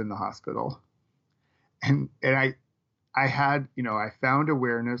still was in the hospital. And I had, I found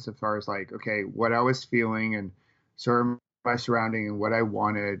awareness as far as okay, what I was feeling and sort of my surrounding and what I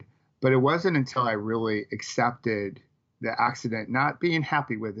wanted. But it wasn't until I really accepted the accident, not being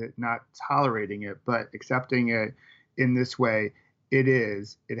happy with it, not tolerating it, but accepting it in this way.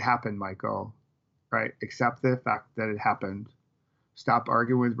 It happened, Michael, right? Accept the fact that it happened. Stop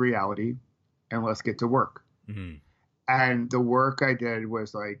arguing with reality and let's get to work. Mm-hmm. And the work I did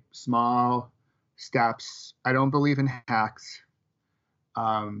was small steps. I don't believe in hacks.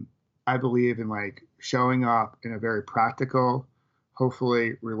 I believe in showing up in a very practical,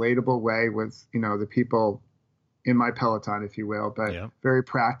 hopefully relatable way with, the people in my Peloton, if you will, but very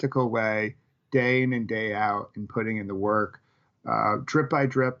practical way, day in and day out, and putting in the work, drip by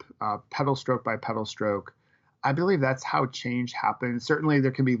drip, pedal stroke by pedal stroke. I believe that's how change happens. Certainly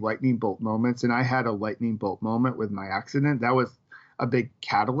there can be lightning bolt moments, and I had a lightning bolt moment with my accident. That was a big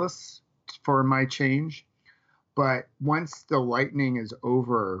catalyst for my change. But once the lightning is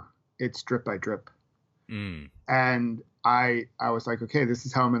over, it's drip by drip. And I was like, okay, this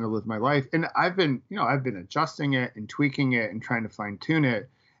is how I'm going to live my life. And I've been adjusting it and tweaking it and trying to fine tune it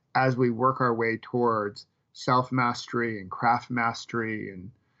as we work our way towards self-mastery and craft mastery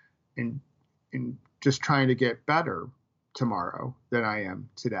and just trying to get better tomorrow than I am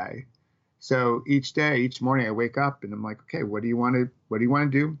today. So each day, each morning I wake up and I'm like, okay, what do you want to do?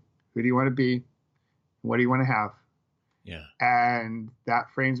 Who do you want to be? What do you want to have? Yeah. And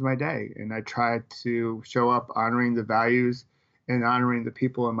that frames my day. And I try to show up honoring the values and honoring the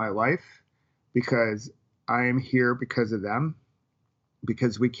people in my life because I am here because of them,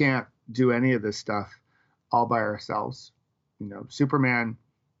 because we can't do any of this stuff all by ourselves. Superman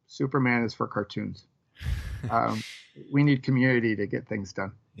is for cartoons. We need community to get things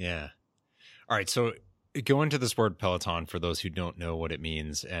done. Yeah. All right. So go into this word Peloton for those who don't know what it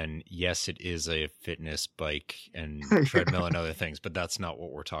means. And yes, it is a fitness bike and treadmill and other things, but that's not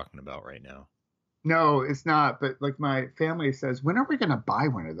what we're talking about right now. No, it's not. But my family says, when are we going to buy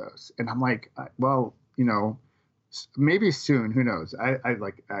one of those? And I'm like, well, maybe soon. Who knows? I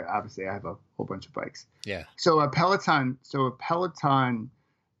obviously I have a whole bunch of bikes. Yeah. So a Peloton,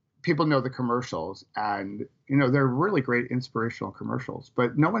 people know the commercials and, they're really great inspirational commercials,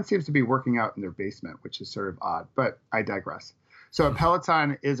 but no one seems to be working out in their basement, which is sort of odd, but I digress. So a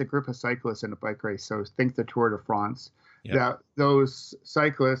Peloton is a group of cyclists in a bike race. So think the Tour de France, those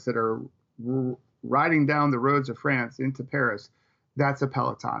cyclists that are riding down the roads of France into Paris, that's a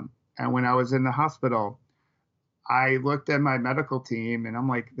Peloton. And when I was in the hospital, I looked at my medical team and I'm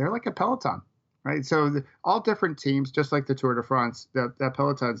like, they're like a Peloton. Right. So all different teams, just like the Tour de France, that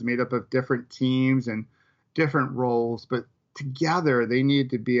Peloton is made up of different teams and different roles. But together, they need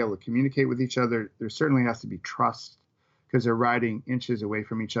to be able to communicate with each other. There certainly has to be trust because they're riding inches away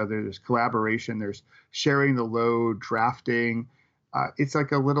from each other. There's collaboration. There's sharing the load, drafting. It's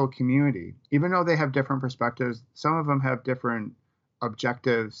like a little community. Even though they have different perspectives, some of them have different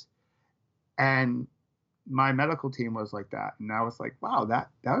objectives. And my medical team was like that. And I was like, wow, that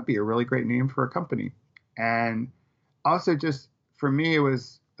would be a really great name for a company. And also just for me, it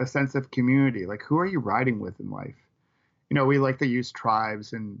was a sense of community. Who are you riding with in life? We like to use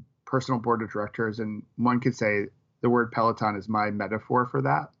tribes and personal board of directors. And one could say the word Peloton is my metaphor for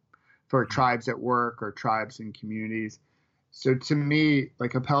that, for tribes at work or tribes in communities. So to me, a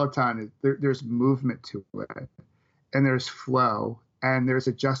Peloton, there's movement to it and there's flow and there's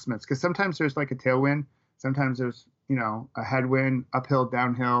adjustments because sometimes there's a tailwind. Sometimes there's, a headwind, uphill,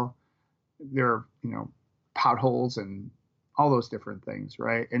 downhill. There are, potholes and all those different things,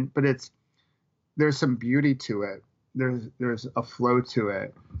 right? But there's some beauty to it. There's a flow to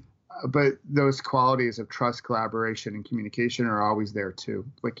it. but those qualities of trust, collaboration, and communication are always there too.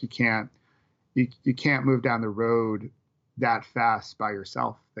 Like you can't move down the road that fast by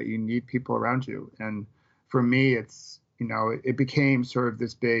yourself, that you need people around you. And for me, it's, it became sort of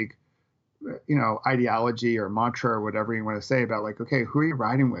this big, ideology or mantra or whatever you want to say about like, okay, who are you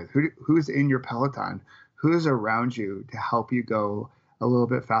riding with? Who's in your Peloton? Who's around you to help you go a little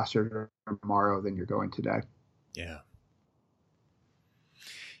bit faster tomorrow than you're going today? Yeah.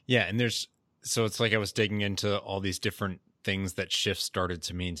 Yeah. And so it's like I was digging into all these different things that shift started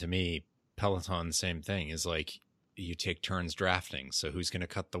to mean to me. Peloton, same thing, is like you take turns drafting. So who's going to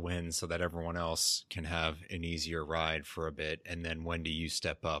cut the win so that everyone else can have an easier ride for a bit? And then when do you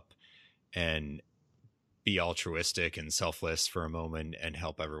step up and be altruistic and selfless for a moment and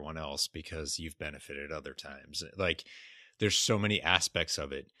help everyone else because you've benefited other times? Like there's so many aspects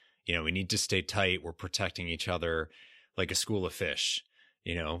of it. We need to stay tight. We're protecting each other like a school of fish,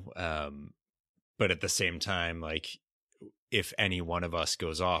 but at the same time, like if any one of us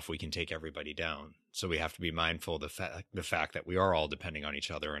goes off, we can take everybody down. So we have to be mindful of the fact that we are all depending on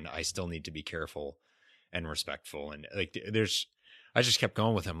each other, and I still need to be careful and respectful. And like I just kept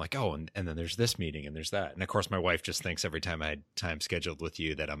going with him like, oh, and then there's this meeting and there's that. And of course my wife just thinks every time I had time scheduled with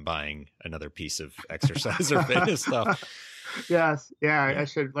you that I'm buying another piece of exercise or fitness stuff. Yes. Yeah. I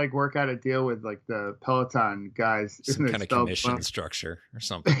should like work out a deal with like the Peloton guys. Some kind of commission structure or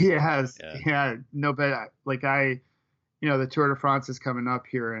something. Yes. Yeah. No, but like the Tour de France is coming up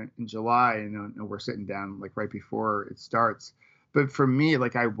here in July, and we're sitting down like right before it starts. But for me,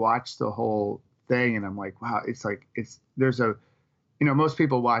 like I watched the whole thing and I'm like, wow, most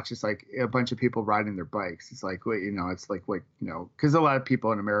people watch, it's like a bunch of people riding their bikes. It's like, because a lot of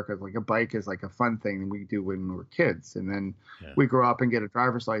people in America, like a bike is like a fun thing we do when we were kids. And then we grow up and get a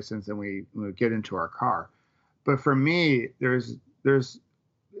driver's license and we get into our car. But for me,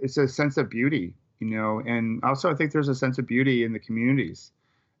 it's a sense of beauty, and also I think there's a sense of beauty in the communities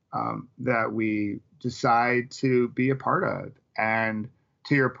that we decide to be a part of. And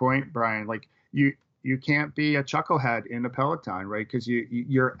to your point, Brian, like you can't be a chucklehead in a Peloton, right? Because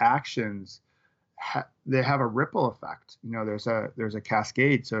your actions, they have a ripple effect. There's a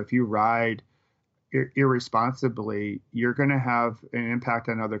cascade. So if you ride irresponsibly, you're going to have an impact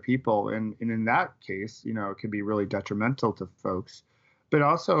on other people. And in that case, it can be really detrimental to folks. But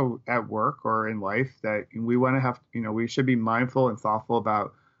also at work or in life, that we want to have, we should be mindful and thoughtful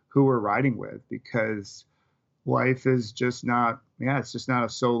about who we're riding with, because life is just not, it's just not a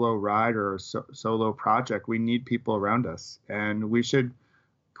solo ride or a solo project. We need people around us, and we should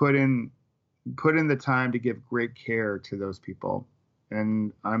put in the time to give great care to those people.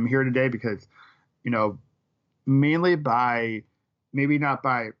 And I'm here today because, mainly maybe not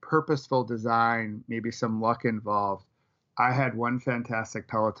by purposeful design, maybe some luck involved, I had one fantastic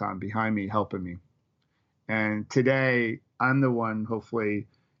Peloton behind me helping me. And today I'm the one hopefully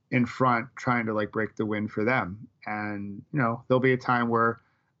in front trying to like break the wind for them. And, there'll be a time where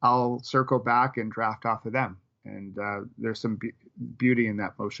I'll circle back and draft off of them. And there's some beauty in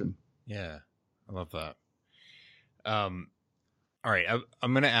that motion. Yeah, I love that. All right,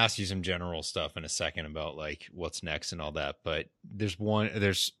 I'm going to ask you some general stuff in a second about like what's next and all that. But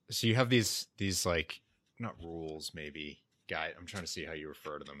so you have these like, not rules, maybe guide. I'm trying to see how you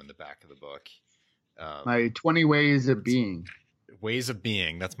refer to them in the back of the book. My 20 ways of being. Ways of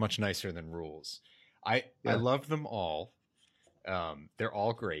being. That's much nicer than rules. I love them all. They're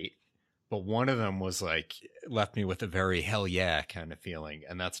all great, but one of them was like left me with a very hell yeah kind of feeling,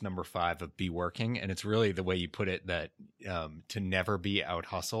 and that's number 5 of be working. And it's really the way you put it, that to never be out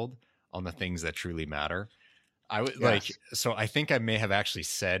hustled on the things that truly matter. I would so I think I may have actually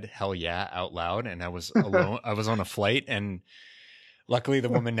said hell yeah out loud, and I was alone. I was on a flight, and luckily the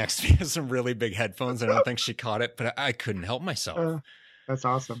woman next to me has some really big headphones. I don't think she caught it, but I couldn't help myself. That's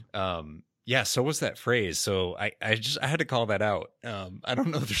awesome. Yeah. So was that phrase. So I had to call that out. I don't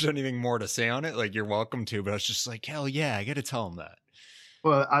know if there's anything more to say on it. Like, you're welcome to, but I was just like, hell yeah, I got to tell him that.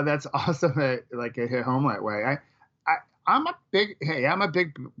 Well, that's awesome. That like it hit home that way. I'm a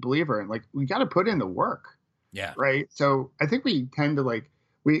big believer in like, we got to put in the work. Yeah. Right. So I think we tend to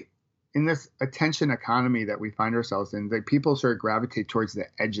in this attention economy that we find ourselves in, that people sort of gravitate towards the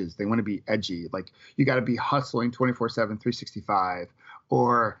edges. They want to be edgy. Like, you got to be hustling 24/7, 365,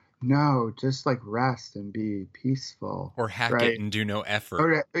 or no, just like rest and be peaceful, or hack it and do no effort.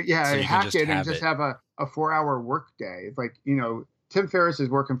 Or, hack it and just have a 4-hour work day. It's like, Tim Ferriss is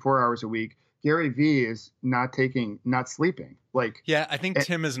working 4 hours a week. Gary Vee is not sleeping. Like, yeah, I think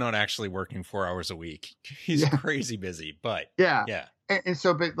Tim is not actually working 4 hours a week. He's crazy busy, but yeah. And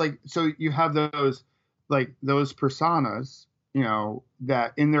so, but like, so you have those personas,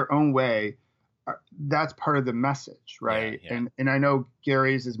 that in their own way, that's part of the message, right? Yeah, yeah. And I know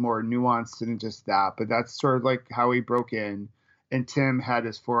Gary's is more nuanced than just that, but that's sort of like how he broke in, and Tim had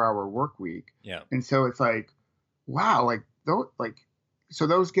his 4-hour work week. Yeah. And so it's like, wow, so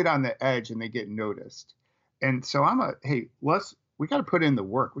those get on the edge and they get noticed. And so hey, we got to put in the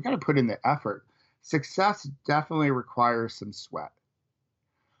work. We got to put in the effort. Success definitely requires some sweat,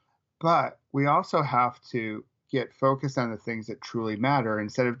 but we also have to get focused on the things that truly matter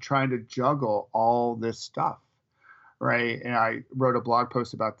instead of trying to juggle all this stuff, right? And I wrote a blog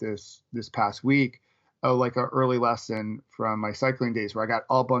post about this past week, like an early lesson from my cycling days where I got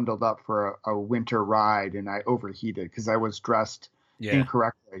all bundled up for a winter ride and I overheated because I was dressed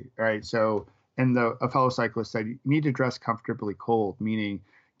incorrectly, right? So, and a fellow cyclist said, you need to dress comfortably cold, meaning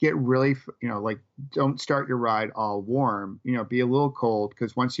get really, like don't start your ride all warm, be a little cold,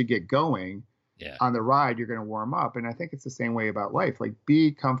 because once you get going, on the ride, you're going to warm up. And I think it's the same way about life. Like,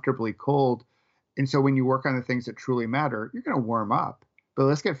 be comfortably cold. And so when you work on the things that truly matter, you're going to warm up. But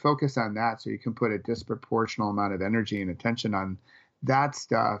let's get focused on that so you can put a disproportional amount of energy and attention on that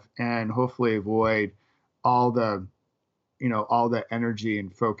stuff and hopefully avoid all the energy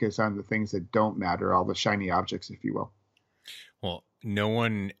and focus on the things that don't matter, all the shiny objects, if you will. Well, no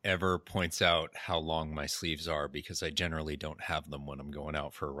one ever points out how long my sleeves are because I generally don't have them when I'm going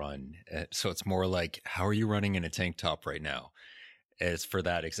out for a run. So it's more like, how are you running in a tank top right now? It's for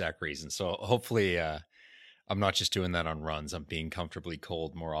that exact reason. So hopefully I'm not just doing that on runs. I'm being comfortably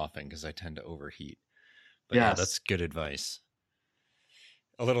cold more often because I tend to overheat. But yeah, that's good advice.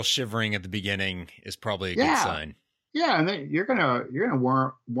 A little shivering at the beginning is probably a good sign. Yeah, and then you're gonna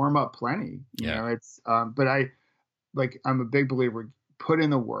warm up plenty. You know, it's but I'm a big believer, put in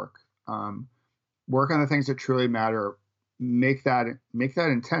the work, work on the things that truly matter, make that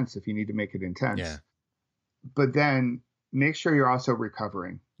intense if you need to make it intense. Yeah. But then make sure you're also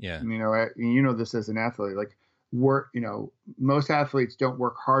recovering. Yeah. This as an athlete, like most athletes don't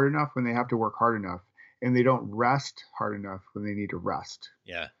work hard enough when they have to work hard enough, and they don't rest hard enough when they need to rest.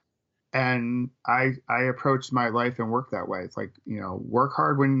 Yeah. And I approach my life and work that way. It's like, work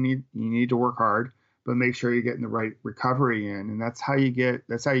hard when you need to work hard, but make sure you're getting the right recovery in. And that's how you get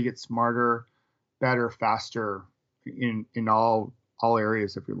smarter, better, faster in all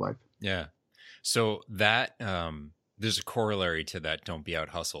areas of your life. Yeah. So that, there's a corollary to that. Don't be out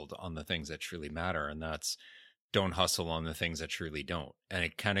hustled on the things that truly matter. And that's don't hustle on the things that truly don't. And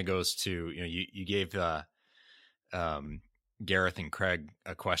it kind of goes to, you gave, Gareth and Craig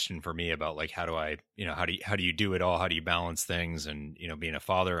a question for me about like, how do you do it all? How do you balance things and, being a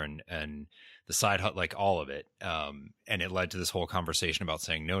father and the side hustle, like all of it. And it led to this whole conversation about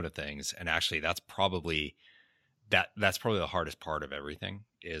saying no to things. And actually that's probably the hardest part of everything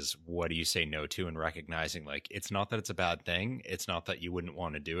is what do you say no to, and recognizing like, it's not that it's a bad thing. It's not that you wouldn't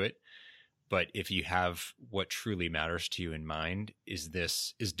want to do it, but if you have what truly matters to you in mind, is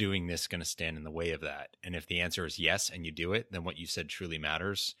doing this going to stand in the way of that? And if the answer is yes, and you do it, then what you said truly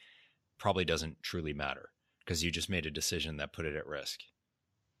matters probably doesn't truly matter because you just made a decision that put it at risk.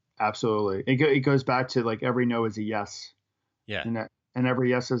 Absolutely. It goes back to like every no is a yes. Yeah. And every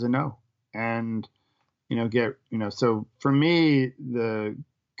yes is a no. And, so for me, the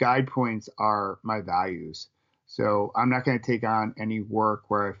guide points are my values. So I'm not going to take on any work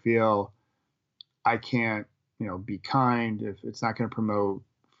where I feel I can't, be kind, if it's not going to promote,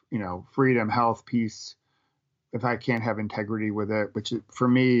 freedom, health, peace, if I can't have integrity with it, which for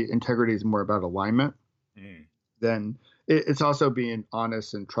me, integrity is more about alignment. Then it's also being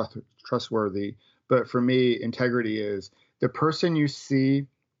honest and trustworthy. But for me, integrity is the person you see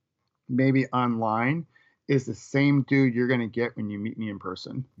maybe online is the same dude you're going to get when you meet me in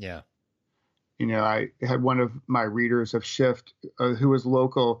person. Yeah. I had one of my readers of Shift who was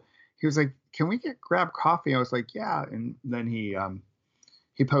local. He was like, can we grab coffee? I was like, yeah. And then he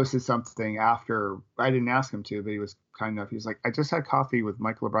posted something after. I didn't ask him to, but he was kind enough. He was like, I just had coffee with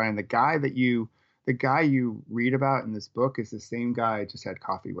Michael O'Brien. The guy you read about in this book is the same guy I just had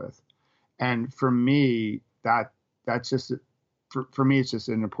coffee with. And for me, that's just, for me, it's just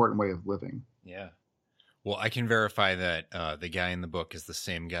an important way of living. Yeah. Well, I can verify that the guy in the book is the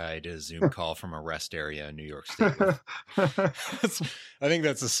same guy I did a Zoom call from a rest area in New York State with. I think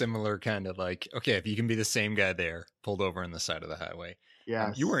that's a similar kind of like, okay, if you can be the same guy there, pulled over on the side of the highway.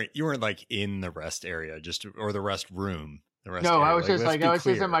 Yeah. You weren't like in the rest area, or the rest room. No, area. I was just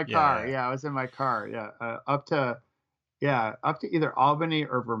in my car. Yeah, I was in my car. Yeah, up to either Albany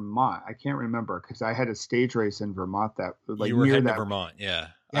or Vermont. I can't remember because I had a stage race in Vermont that like you were heading to Vermont. Yeah.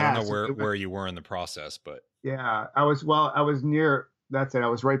 I don't know where you were in the process, but yeah, I was near. That's it. I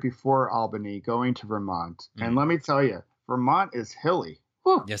was right before Albany, going to Vermont, and let me tell you, Vermont is hilly.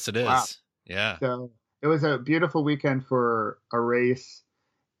 Whew. Yes, it is. Wow. Yeah. So it was a beautiful weekend for a race.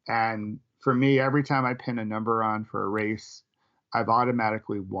 And for me, every time I pin a number on for a race, I've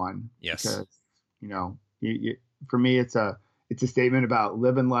automatically won. Yes. Because, for me, it's a statement about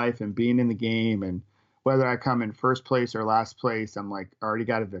living life and being in the game. And whether I come in first place or last place, I'm like, already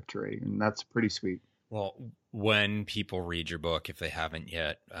got a victory. And that's pretty sweet. Well, when people read your book, if they haven't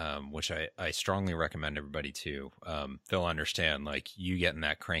yet, which I strongly recommend everybody to, they'll understand, like, you getting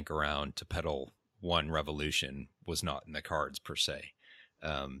that crank around to pedal one revolution was not in the cards per se.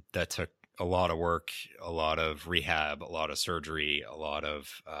 That took a lot of work, a lot of rehab, a lot of surgery, a lot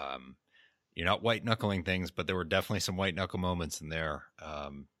of, you're not white knuckling things, but there were definitely some white knuckle moments in there.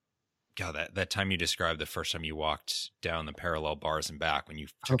 God, that time you described the first time you walked down the parallel bars and back when you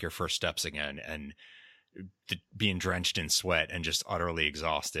took your first steps again and being drenched in sweat and just utterly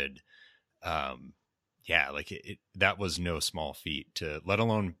exhausted. That was no small feat to, let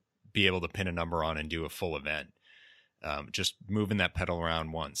alone be able to pin a number on and do a full event. Just moving that pedal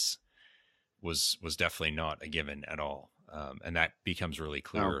around once was definitely not a given at all. And that becomes really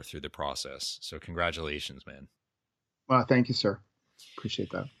clear through the process. So congratulations, man. Well, thank you, sir.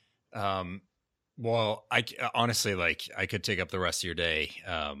 Appreciate that. Well, I honestly, like, I could take up the rest of your day,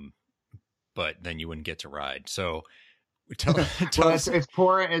 but then you wouldn't get to ride. So tell us. It's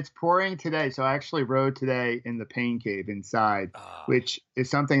pouring today. So I actually rode today in the pain cave inside, which is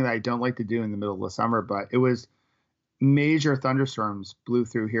something that I don't like to do in the middle of the summer, but it was major thunderstorms blew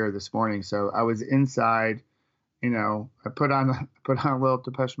through here this morning. So I was inside, I put on a little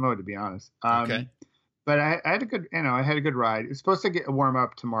Depeche Mode, to be honest. Okay. But I had a good ride. It's supposed to get a warm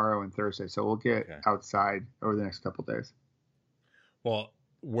up tomorrow and Thursday. So we'll get outside over the next couple of days. Well,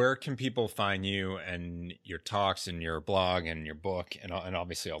 where can people find you and your talks and your blog and your book? And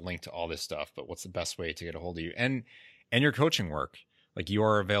obviously I'll link to all this stuff, but what's the best way to get a hold of you and your coaching work? Like, you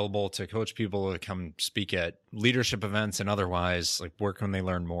are available to coach people to come speak at leadership events and otherwise. Like, where can they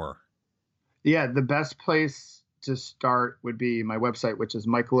learn more? Yeah, the best place to start would be my website, which is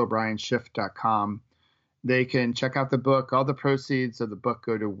michaelobrienshift.com. They can check out the book. All the proceeds of the book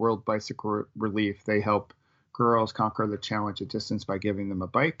go to World Bicycle Relief. They help girls conquer the challenge of distance by giving them a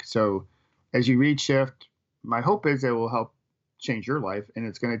bike. So as you read Shift, my hope is it will help change your life, and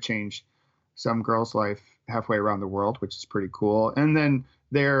it's going to change some girl's life halfway around the world, which is pretty cool. And then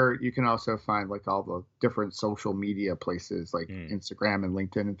there you can also find like all the different social media places like Instagram and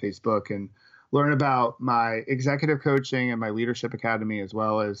LinkedIn and Facebook, and learn about my executive coaching and my leadership academy, as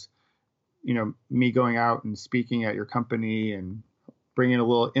well as, me going out and speaking at your company and bringing a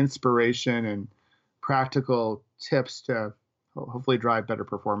little inspiration and practical tips to hopefully drive better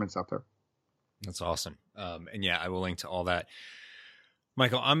performance out there. That's awesome. And yeah, I will link to all that.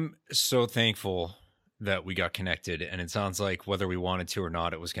 Michael, I'm so thankful that we got connected, and it sounds like whether we wanted to or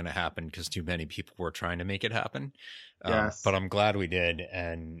not, it was going to happen because too many people were trying to make it happen. Yes. But I'm glad we did.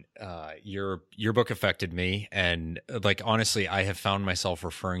 And your book affected me. And like, honestly, I have found myself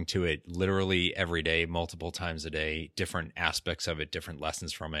referring to it literally every day, multiple times a day, different aspects of it, different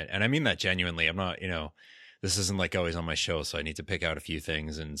lessons from it. And I mean that genuinely. I'm not, this isn't like always on my show, so I need to pick out a few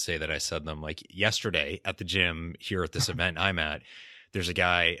things and say that I said them. Like yesterday at the gym here at this event I'm at, there's a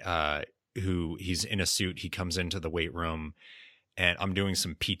guy who he's in a suit. He comes into the weight room and I'm doing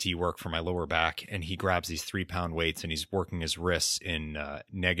some PT work for my lower back, and he grabs these 3-pound weights and he's working his wrists in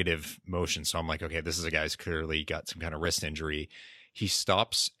negative motion. So I'm like, okay, this is a guy who's clearly got some kind of wrist injury. He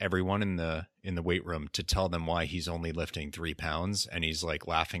stops everyone in the weight room to tell them why he's only lifting 3 pounds. And he's like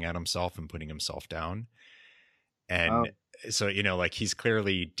laughing at himself and putting himself down. And so, like, he's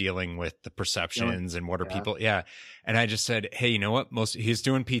clearly dealing with the perceptions and what are people. Yeah. And I just said, hey, you know what? He's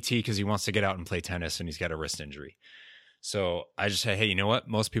doing PT because he wants to get out and play tennis and he's got a wrist injury. So I just said, hey, you know what?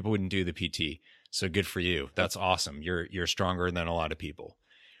 Most people wouldn't do the PT. So good for you. That's awesome. You're stronger than a lot of people.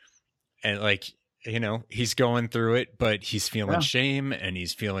 And like, he's going through it, but he's feeling shame, and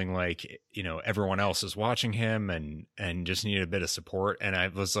he's feeling like, everyone else is watching him and just needed a bit of support. And I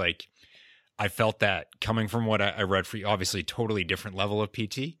was like, I felt that coming from what I read for you, obviously totally different level of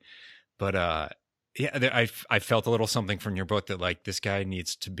PT, but I felt a little something from your book that like this guy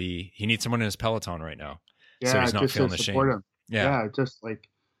needs someone in his Peloton right now. Yeah, so he's not feeling the shame. Him. Yeah, just like,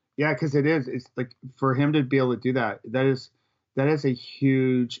 because it's like for him to be able to do that is a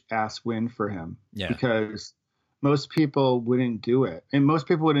huge ass win for him. Yeah, because most people wouldn't do it, and most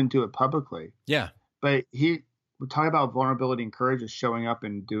people wouldn't do it publicly. Yeah, but we talk about vulnerability and courage is showing up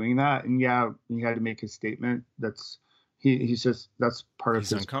and doing that. And yeah, he had to make his statement. That's part of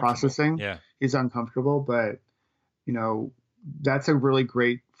his processing. Yeah. He's uncomfortable, but that's a really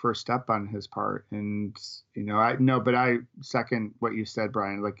great first step on his part. And, I second what you said,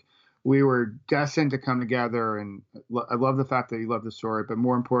 Brian. Like, we were destined to come together, and I love the fact that you love the story, but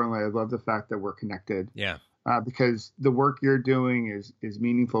more importantly, I love the fact that we're connected. Yeah. Because the work you're doing is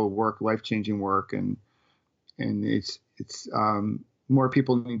meaningful work, life-changing work, and it's more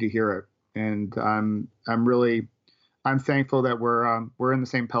people need to hear it. And I'm thankful that we're in the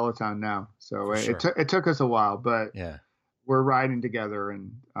same peloton now. So Sure. it took us a while, but Yeah. we're riding together,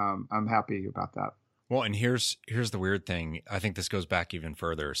 and I'm happy about that. Well, and here's the weird thing. I think this goes back even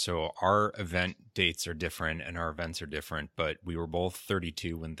further. So our event dates are different and our events are different, but we were both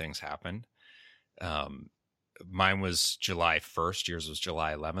 32 when things happened. Mine was July 1st. Yours was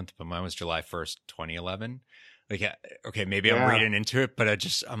July 11th, but mine was July 1st, 2011. Like, okay, maybe I'm reading into it, but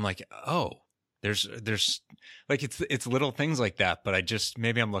I'm like, oh, there's like, it's little things like that, but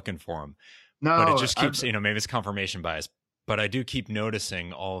maybe I'm looking for them. No, but it just keeps, maybe it's confirmation bias, but I do keep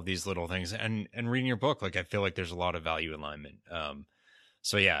noticing all of these little things, and reading your book. Like, I feel like there's a lot of value alignment.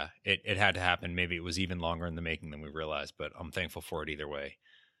 So yeah, it had to happen. Maybe it was even longer in the making than we realized, but I'm thankful for it either way.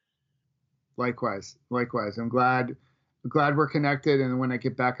 Likewise. I'm glad we're connected. And when I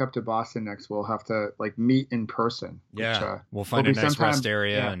get back up to Boston next, we'll have to like meet in person. Yeah. We'll find a nice rest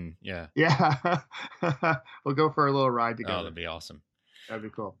area. Yeah. And yeah, we'll go for a little ride together. Oh, that'd be awesome. That'd be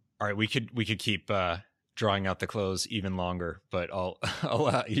cool. All right. We could keep, drawing out the close even longer, but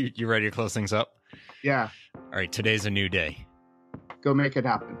you ready to close things up? Yeah. All right. Today's a new day. Go make it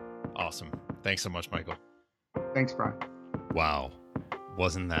happen. Awesome. Thanks so much, Michael. Thanks, Brian. Wow.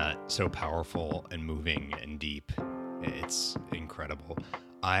 Wasn't that so powerful and moving and deep? It's incredible.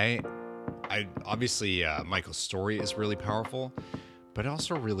 I obviously, Michael's story is really powerful, but I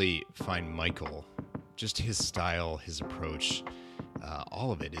also really find Michael, just his style, his approach,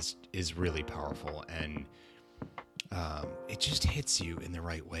 all of it is really powerful. And it just hits you in the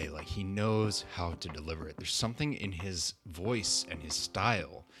right way. Like, he knows how to deliver it. There's something in his voice and his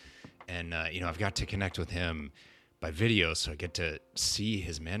style. And, I've got to connect with him by video, so I get to see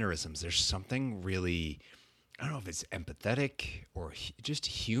his mannerisms. There's something really, I don't know if it's empathetic or just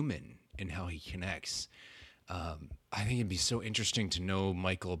human in how he connects. I think it'd be so interesting to know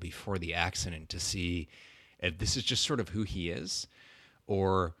Michael before the accident, to see if this is just sort of who he is,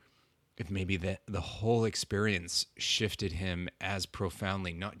 or if maybe the whole experience shifted him as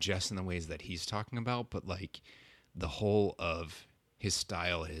profoundly, not just in the ways that he's talking about, but like the whole of his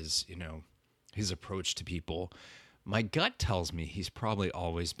style, his approach to people. My gut tells me he's probably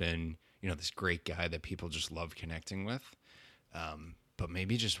always been, this great guy that people just love connecting with. But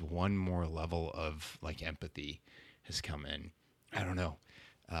maybe just one more level of like empathy has come in. I don't know.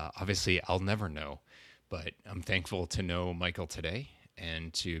 Obviously I'll never know, but I'm thankful to know Michael today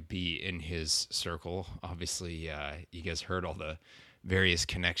and to be in his circle. Obviously, you guys heard all the various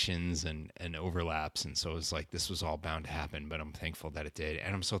connections and overlaps. And so it's like, this was all bound to happen, but I'm thankful that it did.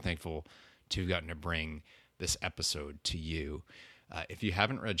 And I'm so thankful to have gotten to bring this episode to you. If you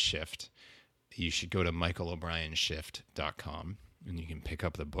haven't read Shift, you should go to michaelobrienshift.com and you can pick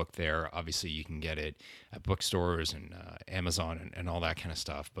up the book there. Obviously, you can get it at bookstores and Amazon and all that kind of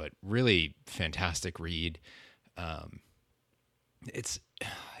stuff, but really fantastic read. It's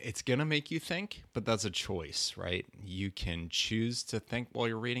going to make you think, but that's a choice, right? You can choose to think while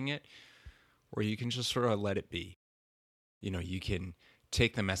you're reading it, or you can just sort of let it be. You can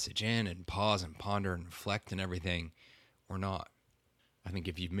take the message in and pause and ponder and reflect and everything, or not. I think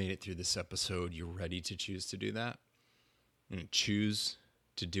if you've made it through this episode, you're ready to choose to do that and choose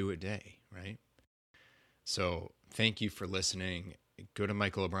to do a day, right? So thank you for listening. Go to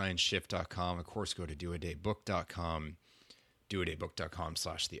michaelobrienshift.com. Of course, go to doadaybook.com,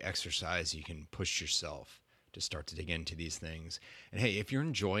 doadaybook.com/the exercise. You can push yourself to start to dig into these things. And hey, if you're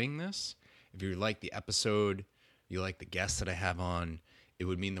enjoying this, if you like the episode, you like the guests that I have on, it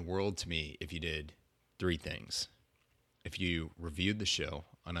would mean the world to me if you did 3 things. If you reviewed the show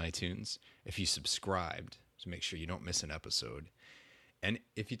on iTunes, if you subscribed to make sure you don't miss an episode, and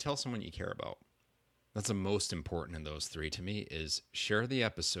if you tell someone you care about. That's the most important in those 3 to me, is share the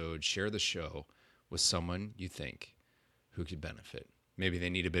episode, share the show with someone you think who could benefit. Maybe they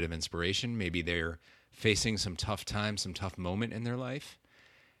need a bit of inspiration. Maybe they're facing some tough time, some tough moment in their life,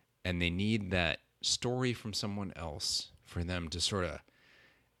 and they need that story from someone else for them to sort of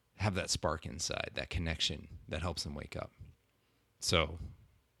have that spark inside, that connection that helps them wake up. So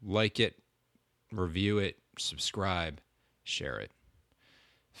like it, review it, subscribe, share it.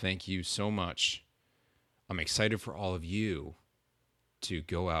 Thank you so much. I'm excited for all of you to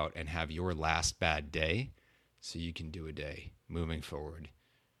go out and have your last bad day so you can do a day moving forward,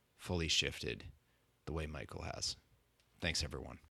 fully shifted the way Michael has. Thanks, everyone.